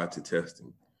tied to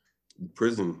testing. The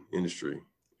prison industry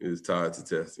is tied to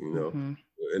testing, Mm-hmm.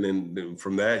 And then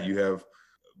from that you have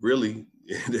really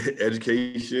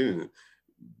education,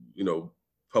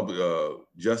 public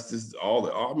justice,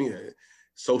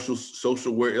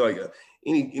 social work, like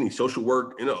any social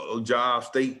work, job,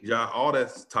 state job, all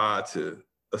that's tied to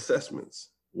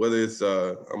assessments. Whether it's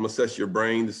I'm gonna assess your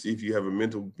brain to see if you have a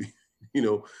mental,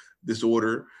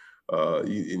 disorder,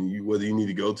 whether you need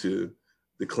to go to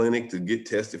the clinic to get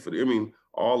tested for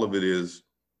all of it's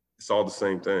all the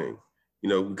same thing.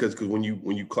 Because when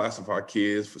you classify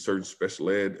kids for certain special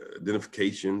ed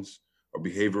identifications or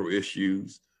behavioral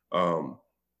issues,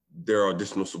 there are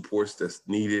additional supports that's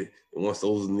needed. And once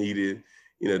those are needed,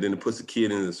 then it puts a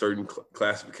kid in a certain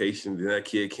classification, then that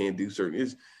kid can't do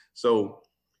certain. So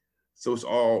it's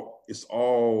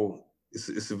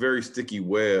a very sticky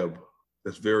web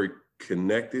that's very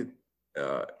connected.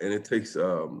 And it takes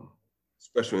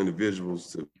special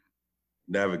individuals to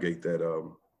navigate that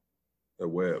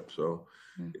web. So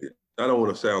I don't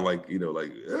want to sound like,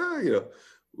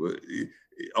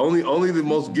 only the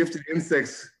most gifted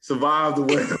insects survive the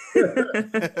web.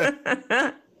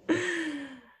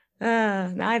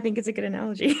 No, I think it's a good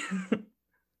analogy.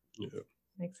 Yeah.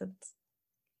 Makes sense.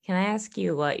 Can I ask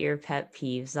you what your pet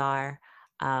peeves are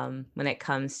when it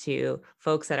comes to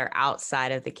folks that are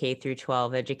outside of the K through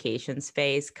 12 education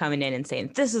space coming in and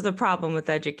saying, this is the problem with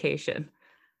education?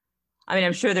 I mean,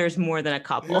 I'm sure there's more than a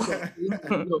couple.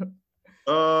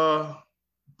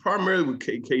 Primarily with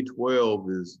K-12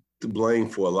 is to blame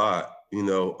for a lot.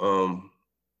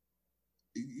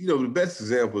 The best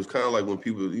example is kind of like when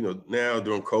people, now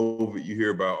during COVID, you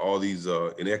hear about all these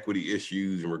inequity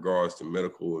issues in regards to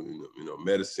medical and,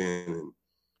 medicine and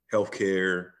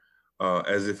healthcare,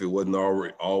 as if it wasn't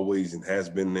always and has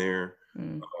been there.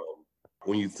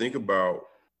 When you think about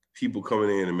people coming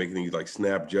in and making these like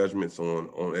snap judgments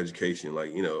on education,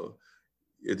 like,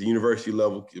 at the university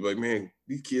level, like, man,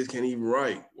 these kids can't even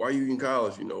write. Why are you in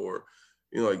college? Or,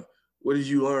 like, what did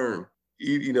you learn?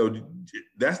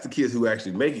 That's the kids who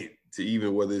actually make it to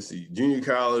even whether it's the junior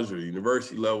college or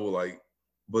university level,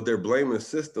 but they're blaming a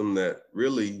system that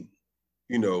really,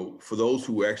 for those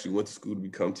who actually went to school to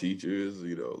become teachers,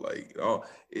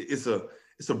 it's a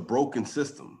broken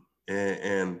system,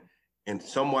 and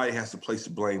somebody has to place the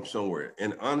blame somewhere.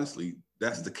 And honestly,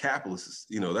 that's the capitalist,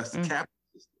 that's the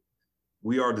capitalist system.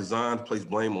 We are designed to place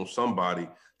blame on somebody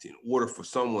in order for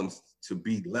someone to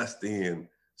be less than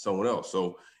someone else.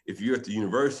 So if you're at the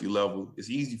university level, it's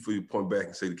easy for you to point back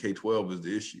and say the K-12 is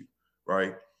the issue,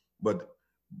 right? But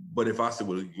if I said,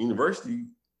 well, the university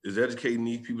is educating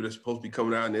these people that's supposed to be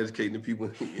coming out and educating the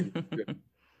people.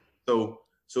 So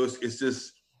it's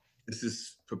this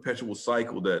perpetual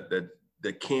cycle that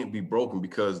can't be broken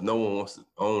because no one wants to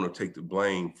own or take the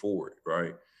blame for it,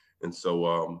 right? And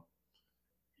so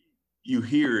you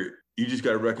hear it, you just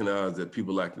got to recognize that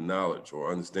people lack the knowledge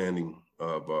or understanding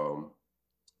of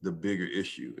the bigger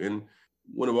issue. And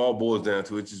when it all boils down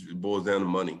to it, it boils down to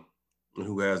money and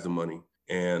who has the money.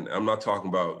 And I'm not talking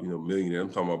about, millionaires,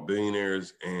 I'm talking about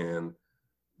billionaires and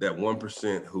that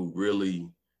 1% who really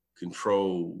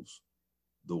controls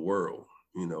the world,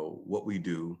 what we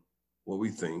do, what we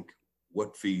think,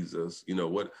 what feeds us,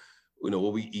 what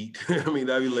we eat. I mean,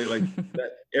 that'd be like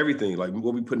that, everything, like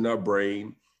what we put in our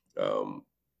brain,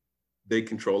 they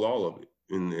control all of it.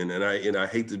 And I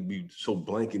hate to be so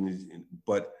blanket,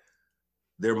 but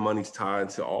their money's tied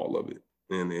to all of it.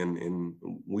 And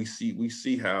we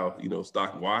see how,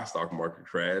 why stock market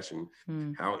crash and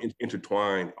how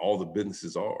intertwined all the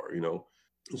businesses are,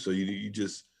 So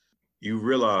you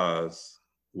realize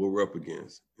what we're up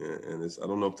against. And I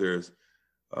don't know if there's,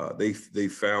 they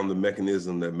found the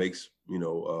mechanism that makes,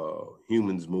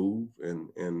 humans move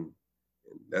and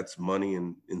that's money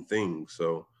and things.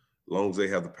 So as long as they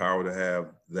have the power to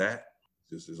have that,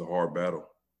 this is a hard battle.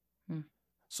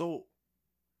 So,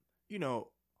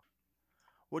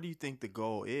 what do you think the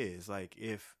goal is? Like,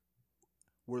 if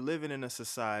we're living in a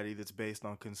society that's based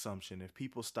on consumption, if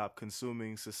people stop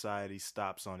consuming, society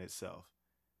stops on itself.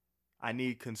 I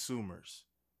need consumers.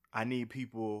 I need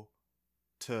people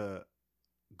to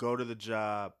go to the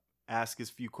job, ask as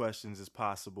few questions as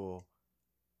possible,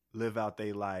 live out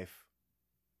their life,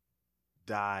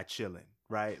 die chilling,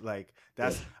 right? Like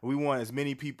we want as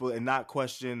many people, and not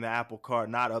question the apple cart,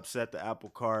 not upset the apple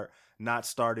cart, not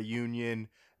start a union,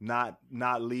 not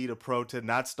lead a protest,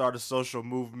 not start a social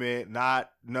movement, no.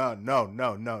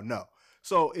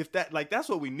 So if that's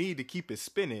what we need to keep it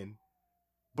spinning.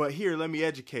 But here, let me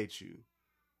educate you.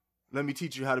 Let me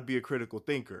teach you how to be a critical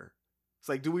thinker. It's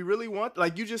like, do we really want,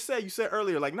 like you said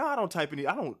earlier, like, no, I don't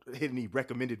hit any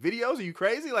recommended videos. Are you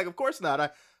crazy? Like, of course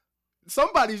not.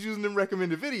 Somebody's using them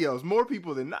recommended videos, more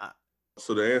people than not.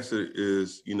 So the answer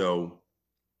is,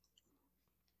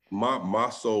 my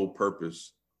sole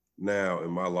purpose now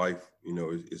in my life,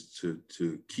 is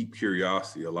to keep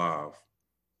curiosity alive,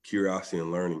 curiosity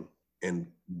and learning, and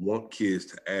want kids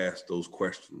to ask those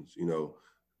questions.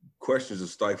 Questions are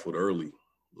stifled early.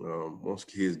 Once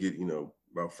kids get,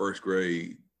 about first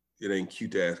grade, it ain't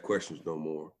cute to ask questions no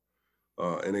more.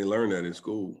 And they learn that in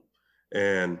school.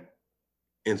 And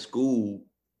in school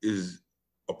is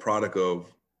a product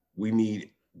of, we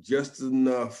need just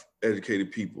enough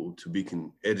educated people to be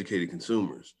educated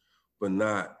consumers, but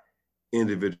not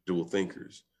individual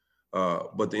thinkers.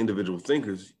 But the individual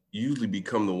thinkers usually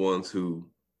become the ones who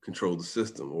control the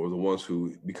system, or the ones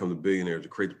who become the billionaires to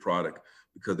create the product,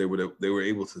 because they were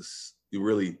able to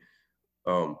really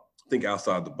think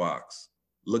outside the box,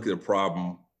 look at a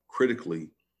problem critically,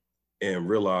 and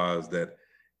realize that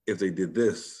if they did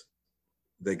this,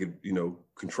 they could,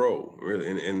 control, really,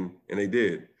 and they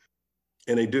did,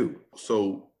 and they do.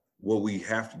 So what we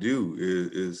have to do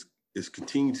is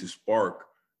continue to spark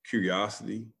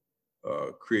curiosity,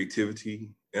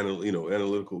 creativity, and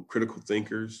analytical, critical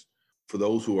thinkers. For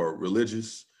those who are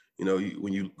religious,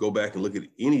 when you go back and look at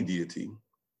any deity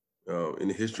in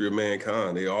the history of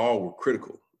mankind, they all were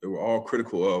critical. They were all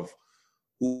critical of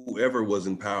whoever was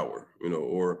in power,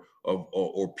 or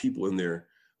people in their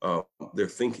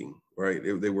thinking, right?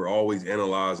 They were always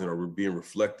analyzing or being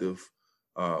reflective.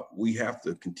 We have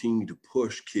to continue to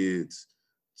push kids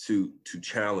to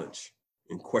challenge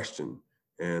and question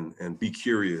and be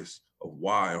curious of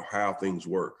why or how things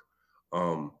work.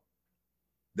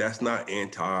 That's not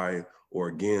anti or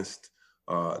against.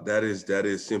 That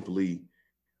is simply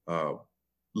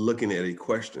looking at a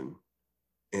question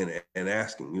and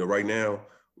asking. Right now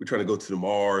we're trying to go to the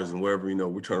Mars and wherever.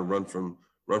 We're trying to run from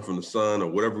the sun or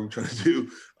whatever we're trying to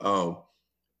do.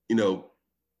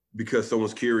 Because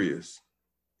someone's curious,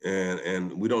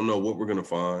 and we don't know what we're going to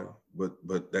find,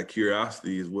 but that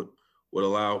curiosity is what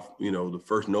allow the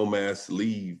first nomads to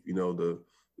leave the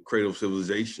cradle of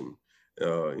civilization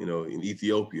in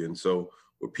Ethiopia. And so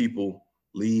where people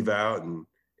leave out and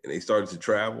they started to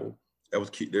travel,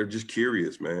 they're just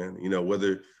curious, man.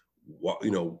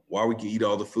 Why we can eat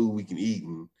all the food we can eat,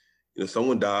 and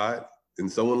someone died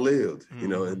and someone lived.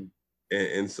 Mm-hmm.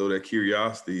 And so that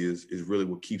curiosity is really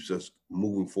what keeps us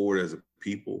moving forward as a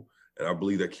people. And I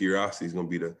believe that curiosity is going to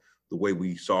be the way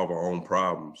we solve our own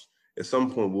problems. At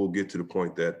some point, we'll get to the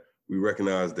point that we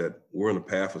recognize that we're on a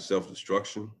path of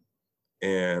self-destruction,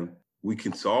 and we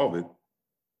can solve it,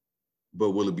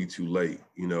 but will it be too late?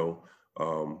 And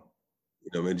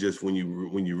just when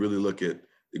you really look at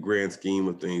the grand scheme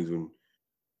of things, when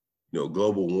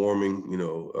global warming,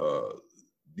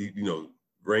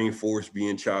 rainforest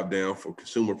being chopped down for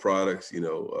consumer products,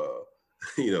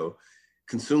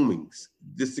 consuming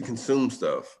just to consume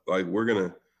stuff. Like we're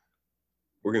gonna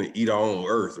eat our own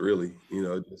earth, really,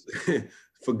 just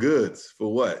for goods,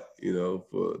 for what,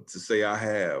 to say I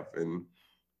have, and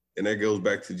that goes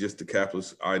back to just the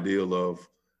capitalist ideal of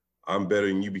I'm better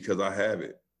than you because I have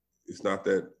it. It's not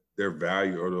that their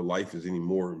value or their life is any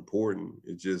more important.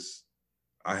 It's just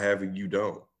I have it, you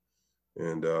don't,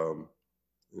 and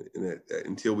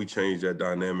until we change that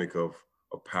dynamic of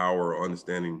power or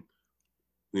understanding,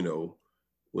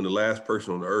 when the last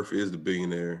person on the earth is the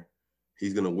billionaire,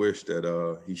 he's going to wish that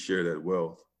he shared that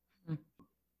wealth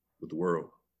with the world.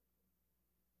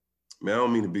 Man, I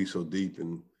don't mean to be so deep.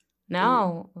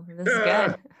 No, this is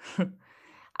good.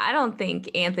 I don't think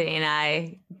Anthony and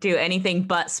I do anything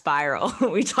but spiral.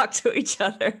 We talk to each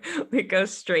other. We go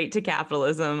straight to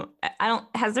capitalism.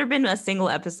 Has there been a single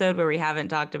episode where we haven't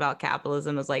talked about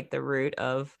capitalism as like the root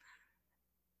of?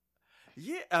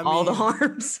 Yeah, all the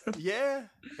harms. Yeah,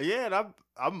 and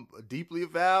I'm a deeply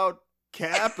avowed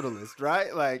capitalist,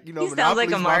 right? Like, he sounds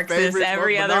like a Marxist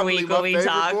every other week when we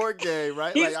talk. Board game,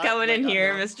 right? He's coming in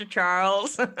here, Mr.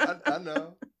 Charles. I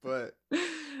know, but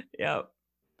yep.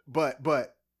 But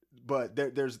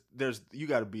there's you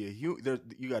got to be a human.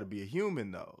 You got to be a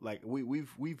human though. Like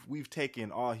we've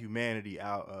taken all humanity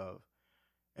out of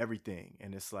everything,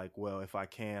 and it's like, well, if I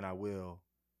can, I will,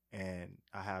 and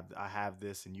I have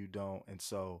this, and you don't, and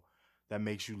so that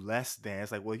makes you less than.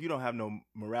 It's like, well, if you don't have no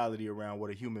morality around what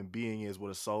a human being is,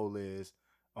 what a soul is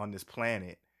on this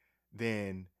planet,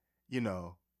 then you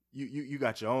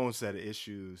got your own set of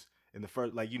issues. In the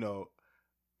first, like,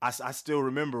 I still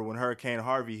remember when Hurricane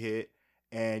Harvey hit,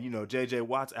 and J.J.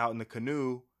 Watt's out in the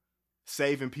canoe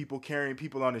saving people, carrying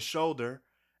people on his shoulder,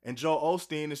 and Joel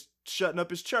Osteen is shutting up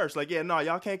his church. Like, yeah, no,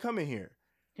 y'all can't come in here.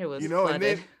 It was flooded. And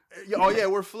then, oh yeah,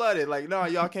 we're flooded. Like, no,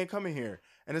 y'all can't come in here.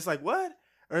 And it's like, what?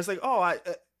 Or it's like, oh,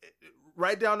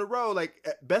 right down the road, like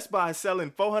Best Buy is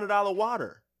selling $400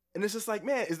 water, and it's just like,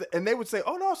 man, and they would say,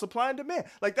 oh no, supply and demand.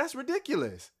 Like, that's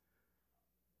ridiculous.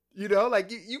 Like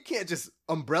you can't just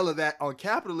umbrella that on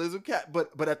capitalism.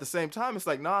 But at the same time, it's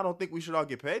like, no, I don't think we should all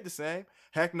get paid the same.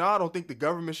 Heck no, I don't think the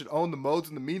government should own the modes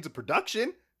and the means of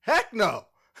production. Heck no.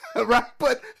 Right?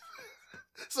 But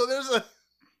so there's a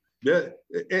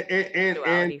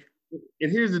and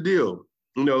here's the deal.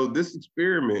 This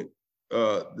experiment,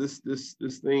 this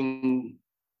thing,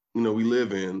 we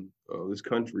live in, this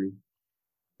country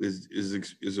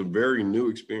is a very new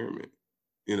experiment.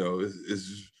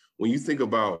 Is when you think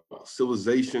about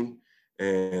civilization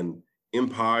and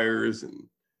empires and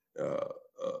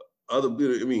other,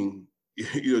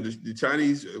 the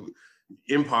Chinese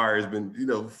empire has been,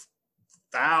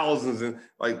 thousands, and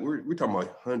like we're talking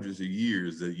about hundreds of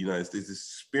years. The United States, this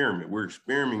experiment, we're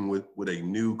experimenting with a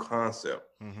new concept,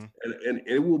 and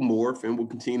it will morph and will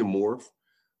continue to morph,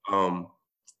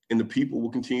 and the people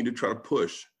will continue to try to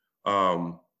push.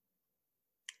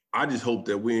 I just hope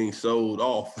that we ain't sold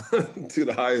off to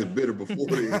the highest bidder before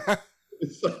then.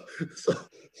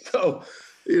 so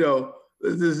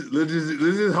let's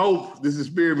just hope this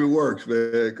experiment works,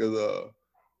 man. Because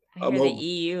I hear the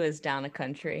EU is down a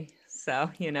country, so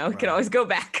we can always go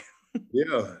back.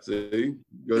 Yeah, see,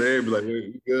 go there and be like,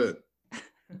 hey, we good.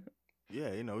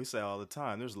 Yeah, we say all the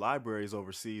time, there's libraries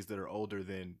overseas that are older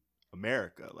than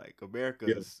America. Like America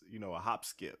is, a hop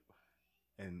skip,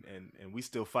 and we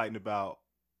still fighting about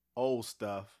old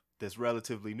stuff that's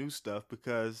relatively new stuff,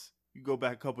 because you go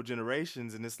back a couple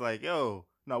generations and it's like, yo,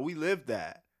 no, we lived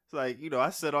that. It's like, I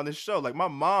said on this show, like my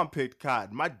mom picked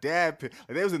cotton, my dad picked,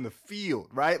 like they was in the field,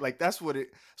 right? Like that's what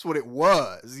it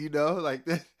was, like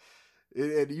that.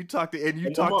 And you talk to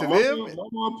them. My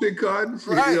mom picked cotton,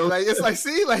 right? Like it's like,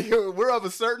 see, like we're of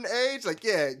a certain age. Like,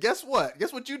 yeah, guess what?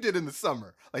 Guess what you did in the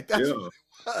summer? Like that's what it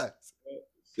was.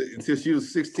 Until she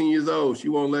was 16 years old, she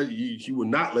won't let you. She will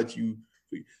not let you.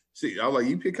 See, I was like,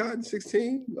 you pick cotton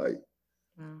 16? Like,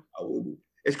 I wouldn't.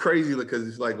 It's crazy because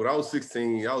it's like when I was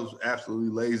 16, I was absolutely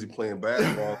lazy playing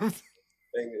basketball.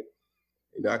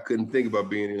 I couldn't think about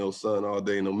being in no sun all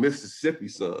day, no Mississippi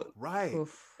sun. Right.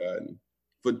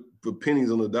 For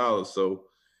pennies on the dollar. So,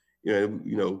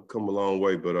 come a long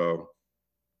way. But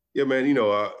yeah, man,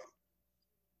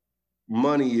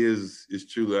 money is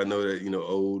truly, I know that,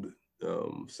 old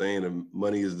saying that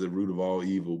money is the root of all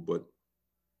evil, but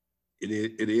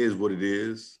it is what it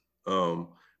is. But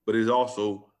there's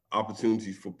also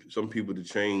opportunities for some people to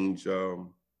change, their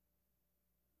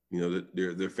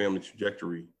family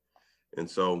trajectory. And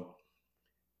so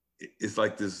it's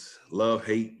like this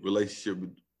love-hate relationship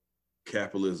with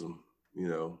capitalism.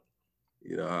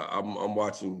 I'm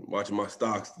watching my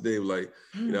stocks today. Like,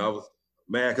 I was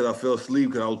mad because I fell asleep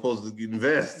because I was supposed to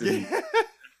invest. And,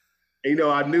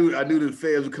 I knew the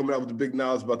Feds were coming out with the big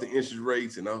knowledge about the interest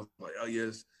rates, and I was like, oh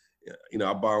yes.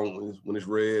 I buy when it's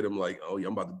red. I'm like, oh yeah,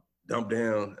 I'm about to dump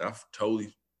down. I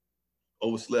totally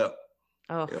overslept.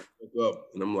 Oh. And I woke up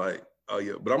and I'm like, oh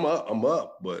yeah, but I'm up,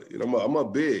 but I'm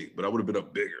up big, but I would have been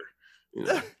up bigger,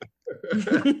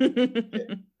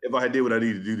 if I did what I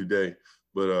needed to do today.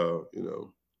 But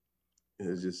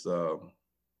it's just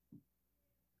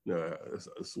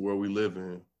it's the world we live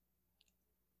in.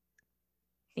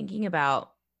 Thinking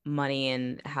about money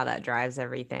and how that drives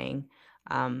everything.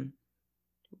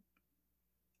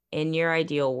 In your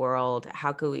ideal world,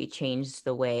 how could we change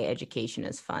the way education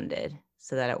is funded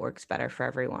so that it works better for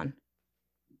everyone?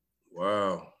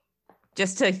 Wow.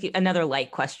 Just another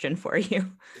light question for you.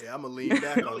 Yeah, I'm gonna lean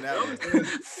back on that one.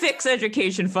 Fix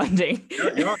education funding.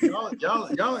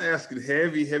 Y'all asking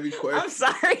heavy questions.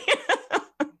 I'm sorry.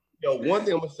 One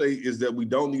thing I'm gonna say is that we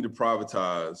don't need to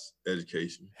privatize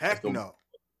education. Heck no.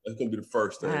 That's gonna be the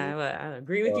first thing. I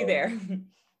agree with you there.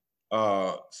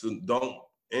 So don't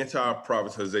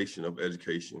anti-privatization of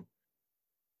education.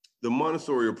 The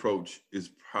Montessori approach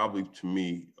is probably, to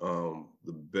me,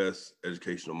 the best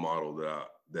educational model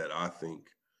that I think.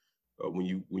 When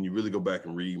you really go back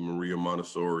and read Maria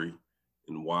Montessori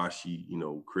and why she,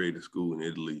 created a school in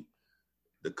Italy,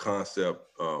 the concept,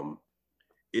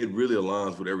 it really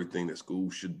aligns with everything that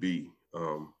schools should be,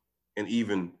 and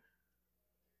even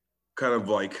kind of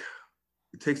like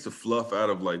it takes the fluff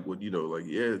out of like what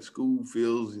school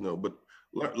feels, but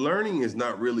learning is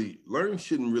not really learning.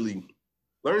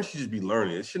 Learning should just be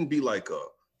learning. It shouldn't be like a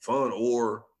fun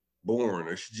or boring.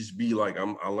 It should just be like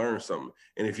I learned something.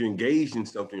 And if you're engaged in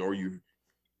something or your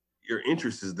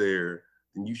interest is there,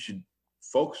 then you should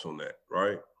focus on that,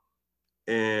 right?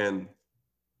 And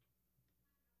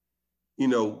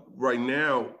right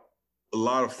now, a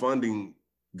lot of funding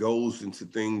goes into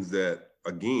things that,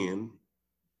 again,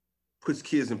 puts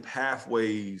kids in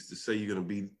pathways to say you're going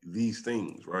to be these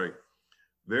things, right?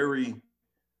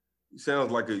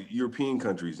 Sounds like European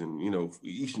countries and,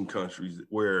 Eastern countries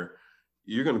where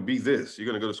you're going to be this, you're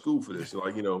going to go to school for this.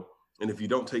 And if you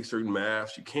don't take certain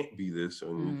maths, you can't be this,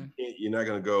 and you're not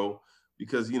going to go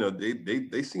because,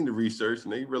 they seen the research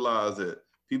and they realize that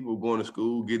people were going to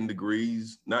school, getting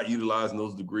degrees, not utilizing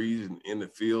those degrees in the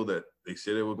field that they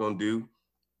said they were going to do.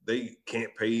 They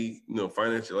can't pay,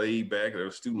 financial aid back or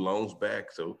student loans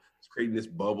back. So it's creating this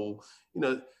bubble,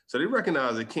 so they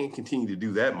recognize they can't continue to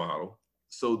do that model.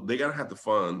 So they got to have to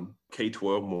fund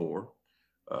K-12 more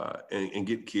and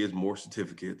get kids more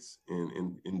certificates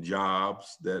and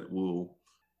jobs that will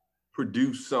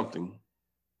produce something,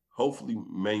 hopefully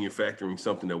manufacturing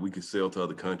something that we could sell to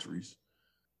other countries.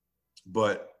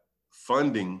 But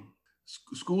funding,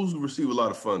 schools receive a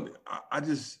lot of funding. I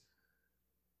just,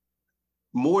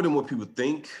 more than what people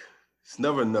think, it's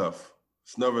never enough.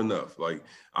 It's never enough. Like,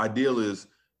 ideal is,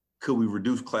 could we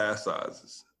reduce class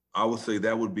sizes? I would say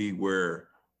that would be where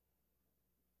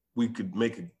we could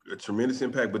make a tremendous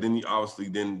impact, but then obviously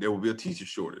then there will be a teacher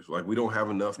shortage. Like, we don't have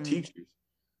enough teachers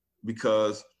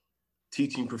because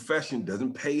teaching profession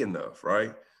doesn't pay enough,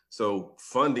 right? So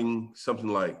funding something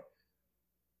like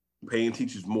paying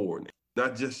teachers more,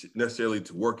 not just necessarily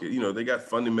to work it. They got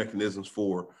funding mechanisms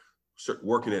for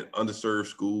working at underserved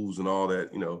schools and all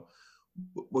that,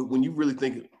 But when you really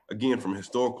think, again, from a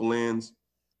historical lens,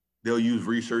 they'll use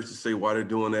research to say why they're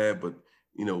doing that. But,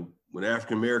 when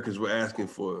African Americans were asking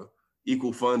for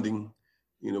equal funding,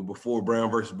 before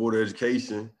Brown versus Board of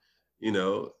Education, they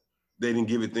didn't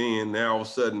give it then. Now all of a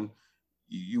sudden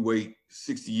you wait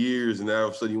 60 years and now all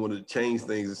of a sudden you want to change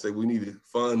things and say we need to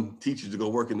fund teachers to go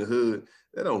work in the hood.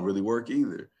 That don't really work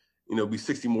either. Be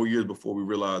 60 more years before we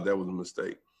realize that was a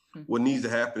mistake. What needs to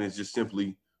happen is just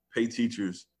simply pay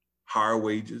teachers higher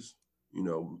wages,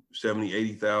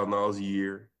 $70,000, $80,000 a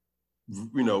year,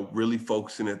 really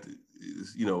focusing at the,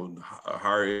 a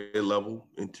higher ed level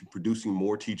into producing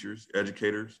more teachers,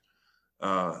 educators,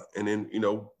 and then,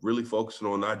 really focusing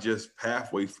on not just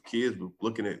pathways for kids, but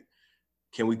looking at,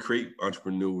 can we create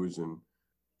entrepreneurs and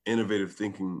innovative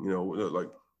thinking, like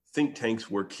think tanks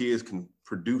where kids can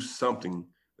produce something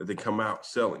that they come out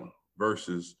selling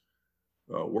versus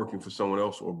working for someone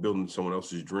else or building someone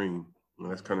else's dream. And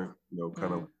that's kind of,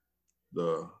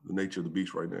 the nature of the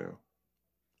beast right now.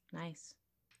 Nice.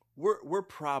 We're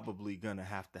probably gonna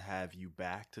have you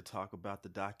back to talk about the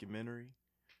documentary.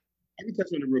 I can touch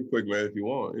on it real quick, man, if you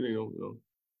want.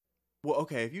 Well,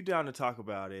 okay, if you're down to talk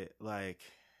about it, like,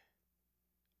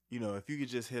 if you could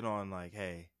just hit on like,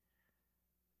 hey,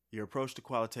 your approach to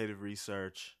qualitative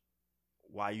research,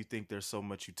 why you think there's so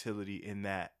much utility in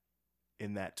that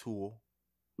tool,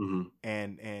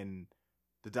 and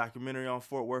the documentary on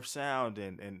Fort Worth Sound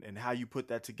and how you put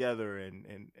that together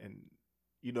and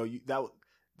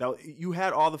you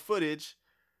had all the footage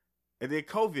and then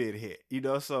COVID hit,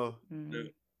 so.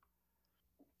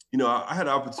 I had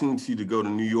the opportunity to go to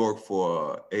New York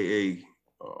for AERA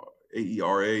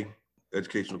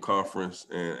educational conference,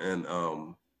 and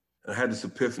I had this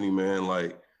epiphany, man,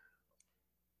 like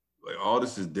all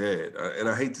this is dead. And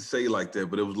I hate to say it like that,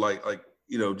 but it was like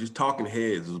just talking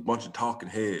heads. It was a bunch of talking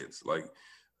heads, like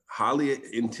highly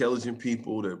intelligent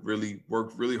people that really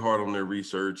worked really hard on their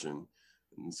research, and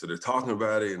so they're talking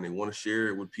about it and they want to share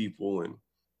it with people, and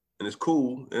it's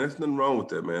cool, and there's nothing wrong with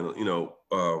that, man.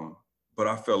 But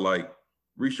I felt like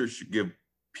research should give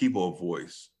people a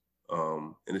voice,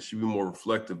 and it should be more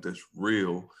reflective, that's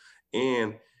real.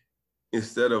 And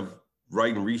instead of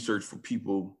writing research for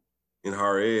people in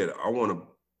higher ed, I want to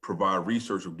provide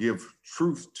research or give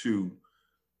truth to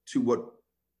what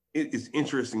it's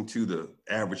interesting to the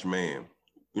average man,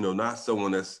 not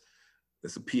someone that's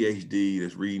a PhD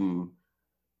that's reading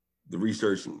the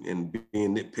research and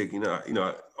being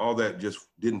nitpicking. All that just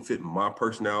didn't fit my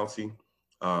personality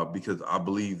because I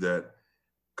believe that,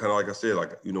 kind of like I said,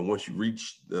 once you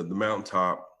reach the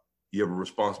mountaintop, you have a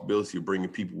responsibility of bringing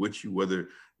people with you, whether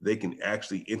they can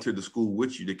actually enter the school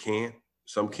with you. They can't,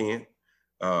 some can't,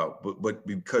 but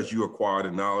because you acquire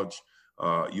the knowledge,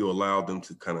 you allow them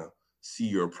to kind of see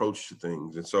your approach to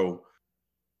things. And so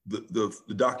the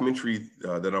documentary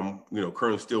that I'm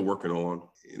currently still working on,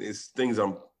 and it's things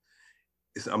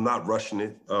I'm not rushing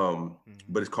it,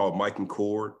 but it's called Mike and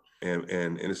Cord, and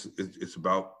it's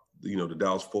about the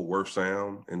Dallas-Fort Worth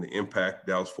sound and the impact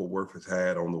Dallas-Fort Worth has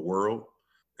had on the world,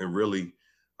 and really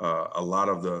a lot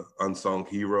of the unsung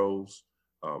heroes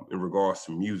in regards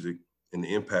to music and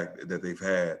the impact that they've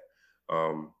had.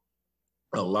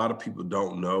 A lot of people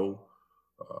don't know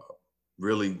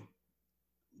really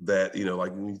that,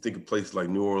 like when you think of places like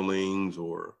New Orleans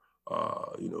or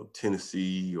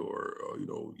Tennessee or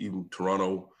even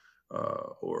Toronto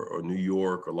or New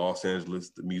York or Los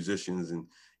Angeles, the musicians, and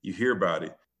you hear about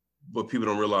it, but people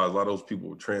don't realize a lot of those people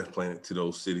were transplanted to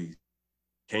those cities,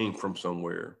 came from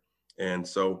somewhere. And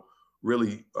so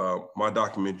really my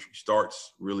documentary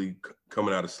starts really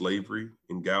coming out of slavery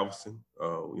in Galveston,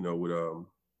 with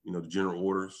the general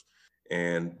orders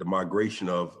and the migration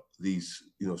of these,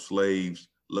 slaves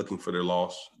looking for their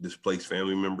lost, displaced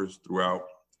family members throughout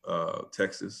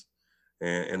Texas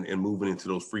and moving into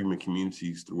those freedmen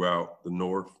communities throughout the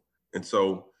North. And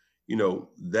so,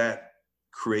 that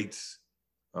creates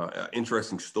an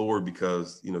interesting story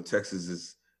because, Texas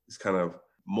is kind of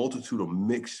multitude of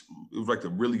mix. It was like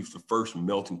the first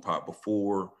melting pot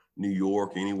before New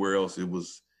York, anywhere else. It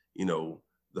was,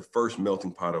 the first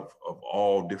melting pot of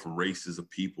all different races of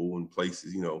people and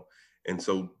places, and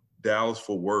so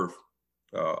Dallas-Fort Worth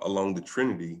along the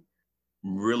Trinity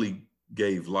really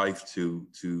gave life to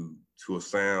a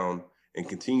sound and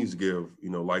continues to give,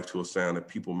 life to a sound that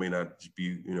people may not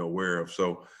be, aware of.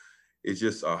 So it's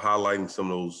just highlighting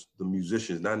some of the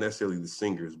musicians, not necessarily the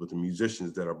singers, but the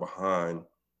musicians that are behind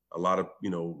a lot of,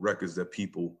 records that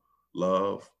people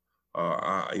love.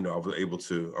 I was able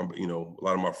to, a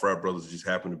lot of my frat brothers just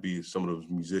happen to be some of those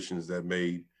musicians that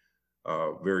made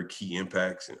very key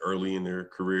impacts early in their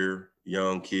career,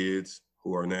 young kids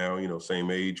who are now,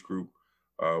 same age group.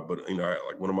 But,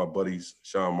 like one of my buddies,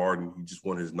 Sean Martin, he just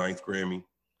won his 9th Grammy,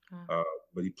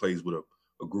 but he plays with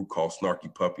a group called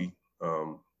Snarky Puppy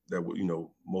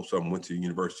that, most of them went to the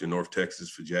University of North Texas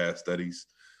for jazz studies,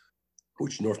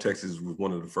 which North Texas was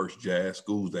one of the first jazz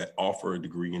schools that offer a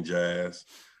degree in jazz.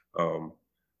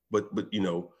 But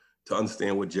to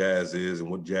understand what jazz is and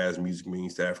what jazz music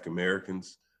means to African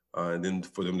Americans, and then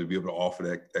for them to be able to offer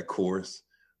that course,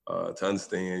 to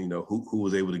understand, who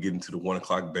was able to get into the 1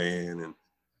 O'Clock band, and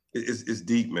it's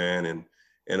deep, man, and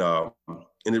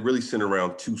it really centered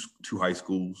around two high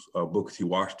schools, Booker T.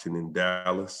 Washington in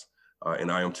Dallas,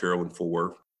 and I.M. Terrell in Fort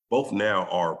Worth. Both now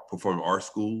are performing arts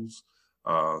schools.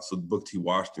 So Booker T.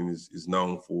 Washington is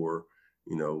known for,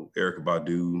 Erykah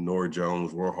Badu, Norah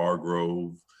Jones, Roy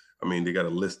Hargrove. I mean, they got a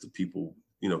list of people,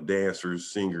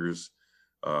 dancers, singers,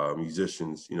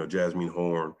 musicians, Jasmine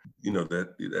Horn,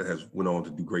 that has went on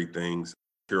to do great things.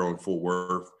 Terrell in Fort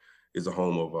Worth is a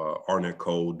home of Arnett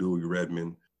Cole, Dewey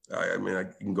Redman. I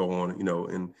can go on,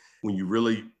 and when you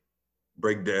really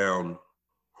break down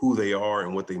who they are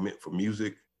and what they meant for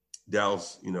music,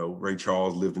 Dallas, Ray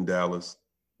Charles lived in Dallas.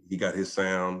 He got his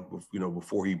sound,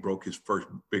 before he broke his first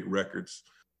big records.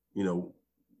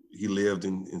 He lived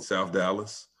in South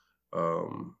Dallas,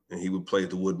 and he would play at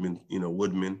the Woodman,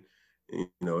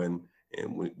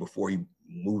 before he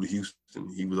moved to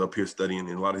Houston, he was up here studying,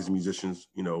 and a lot of his musicians,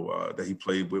 that he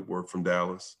played with were from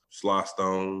Dallas. Sly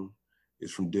Stone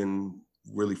is from Denton,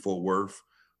 really Fort Worth,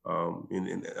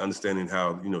 and understanding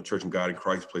how, Church of God in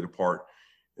Christ played a part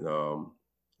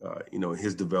in,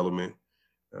 his development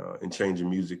and changing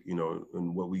music,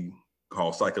 and what we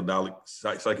call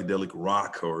psychedelic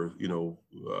rock or,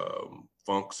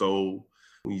 funk soul.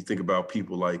 When you think about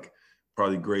people like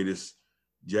probably the greatest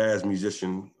jazz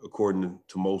musician, according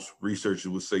to most researchers,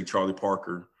 would say Charlie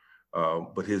Parker,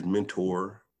 but his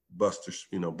mentor, Buster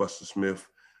Smith,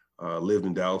 lived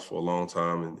in Dallas for a long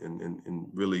time and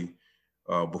really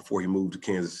before he moved to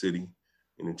Kansas City.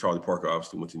 And then Charlie Parker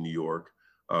obviously went to New York.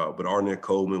 But Arnett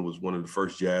Coleman was one of the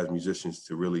first jazz musicians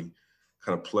to really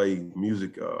kind of play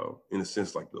music in a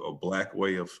sense like a Black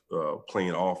way of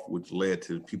playing off, which led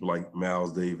to people like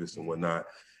Miles Davis and whatnot.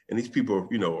 And these people,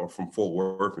 are from Fort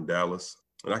Worth and Dallas.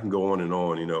 And I can go on and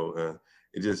on,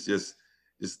 it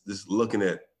just looking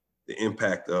at the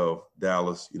impact of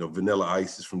Dallas. Vanilla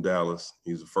Ice is from Dallas.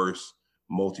 He was the first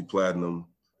multi-platinum,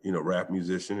 rap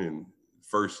musician, and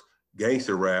first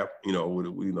gangster rap,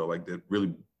 like that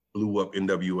really blew up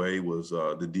NWA was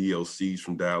the DLCs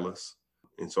from Dallas.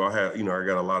 And so I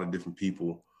got a lot of different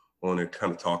people on there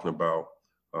kind of talking about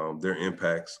their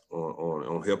impacts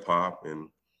on hip hop. And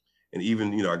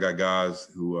even, I got guys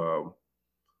who,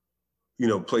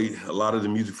 played a lot of the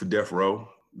music for Death Row,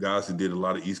 guys who did a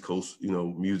lot of East Coast,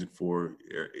 music for,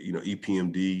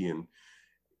 EPMD. And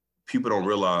people don't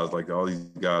realize, like, all these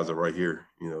guys are right here,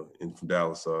 from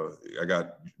Dallas. I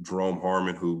got Jerome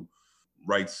Harmon, who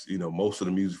writes, most of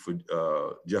the music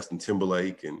for Justin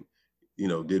Timberlake, and,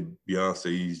 did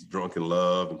Beyonce's Drunk in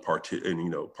Love and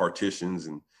Partitions.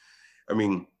 And I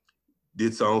mean,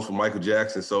 did songs for Michael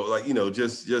Jackson. So, like,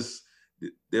 just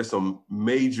there's some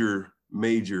major,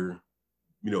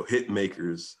 hit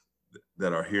makers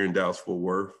that are here in Dallas-Fort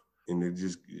Worth. And they're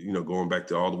just, going back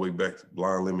to all the way back to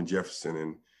Blind Lemon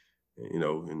Jefferson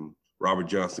and Robert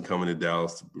Johnson coming to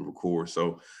Dallas to record.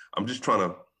 So I'm just trying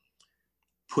to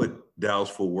put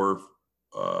Dallas-Fort Worth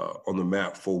on the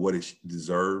map for what it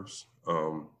deserves,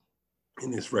 in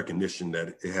this recognition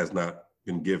that it has not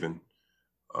been given.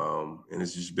 And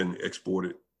it's just been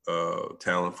exported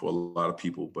talent for a lot of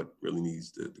people, but really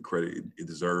needs the credit it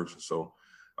deserves. So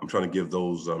I'm trying to give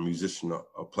those musicians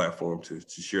a platform to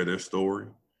share their story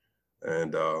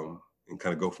and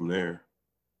kind of go from there.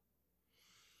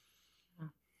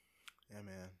 Yeah,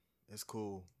 man, it's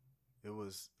cool. It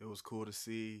was cool to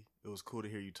see. It was cool to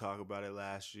hear you talk about it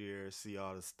last year, see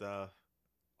all the stuff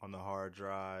on the hard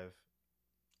drive.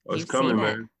 Oh, it's coming,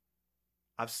 man.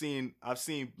 I've seen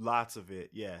lots of it.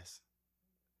 Yes.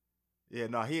 Yeah,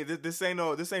 no, this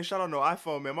ain't shot on no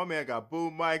iPhone, man. My man got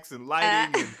boom mics and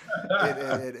lighting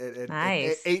and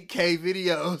nice. 8K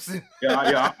videos.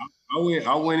 Yeah,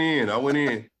 I went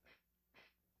in.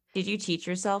 Did you teach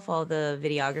yourself all the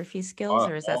videography skills,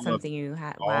 or is that something you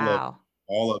had? Wow.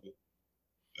 All of it.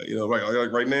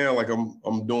 Right now, like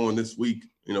I'm doing this week,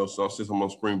 so since I'm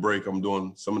on spring break, I'm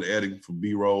doing some of the editing for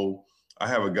B-roll. I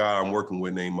have a guy I'm working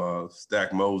with named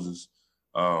Stack Moses.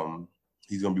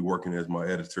 He's going to be working as my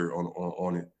editor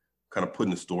on it, kind of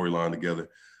putting the storyline together.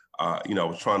 I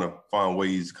was trying to find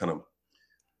ways to kind of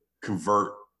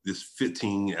convert this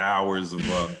 15 hours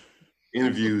of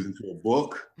interviews into a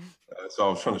book. So I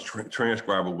was trying to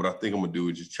transcribe it. What I think I'm going to do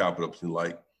is just chop it up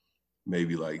in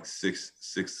maybe six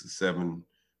to seven,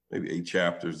 maybe 8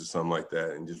 chapters or something like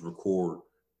that, and just record,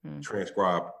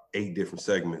 transcribe 8 different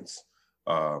segments.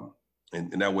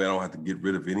 And that way I don't have to get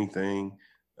rid of anything,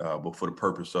 but for the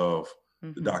purpose of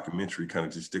the documentary, kind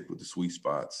of just stick with the sweet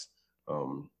spots.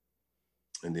 And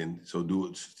then,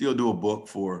 so still do a book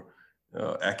for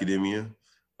academia,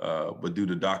 but do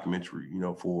the documentary,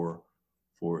 for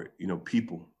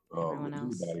people,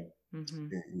 everybody.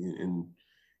 And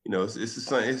it's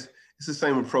the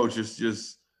same approach. It's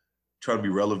just trying to be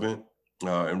relevant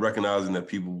and recognizing that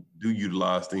people do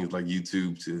utilize things like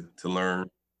YouTube to learn,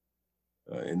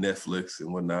 and Netflix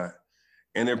and whatnot,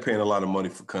 and they're paying a lot of money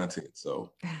for content.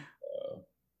 So,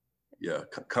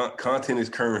 content is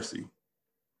currency.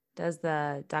 Does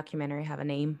the documentary have a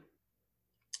name?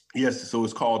 Yes, so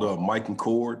it's called Mike and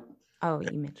Cord. Oh,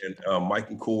 you mentioned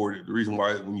Mike and Cord. The reason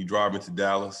why, when you drive into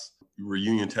Dallas,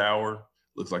 Reunion Tower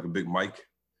looks like a big mic,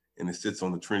 and it sits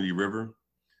on the Trinity River.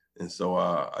 And so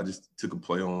I just took a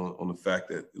play on the fact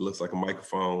that it looks like a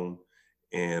microphone,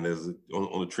 and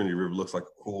on the Trinity River looks like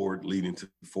a cord leading to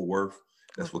Fort Worth.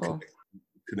 That's what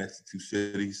connects the two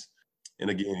cities. And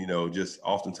again, just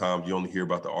oftentimes you only hear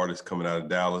about the artists coming out of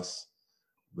Dallas,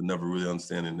 but never really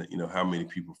understanding that, how many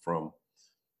people from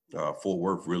Fort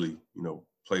Worth really,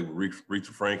 play with Aretha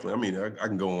Franklin. I mean, I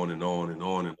can go on and on and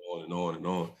on and on and on and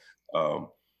on,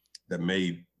 that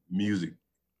made music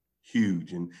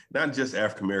huge. And not just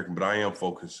African-American, but I am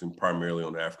focusing primarily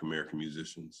on the African-American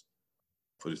musicians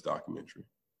for this documentary.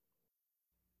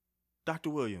 Dr.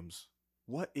 Williams,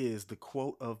 what is the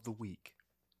quote of the week?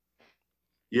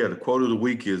 Yeah, the quote of the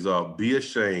week is, be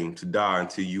ashamed to die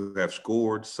until you have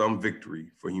scored some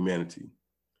victory for humanity.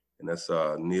 And that's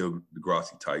Neil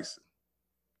deGrasse Tyson.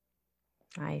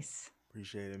 Nice.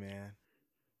 Appreciate it, man.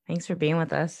 Thanks for being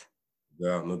with us.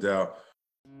 Yeah, no doubt.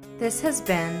 This is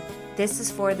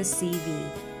for the CV.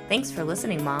 Thanks for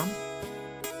listening, Mom.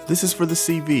 This is for the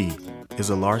CV is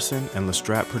a Larson and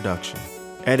Lestrade production.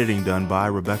 Editing done by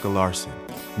Rebecca Larson.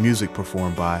 Music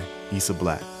performed by Issa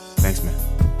Black. Thanks, man.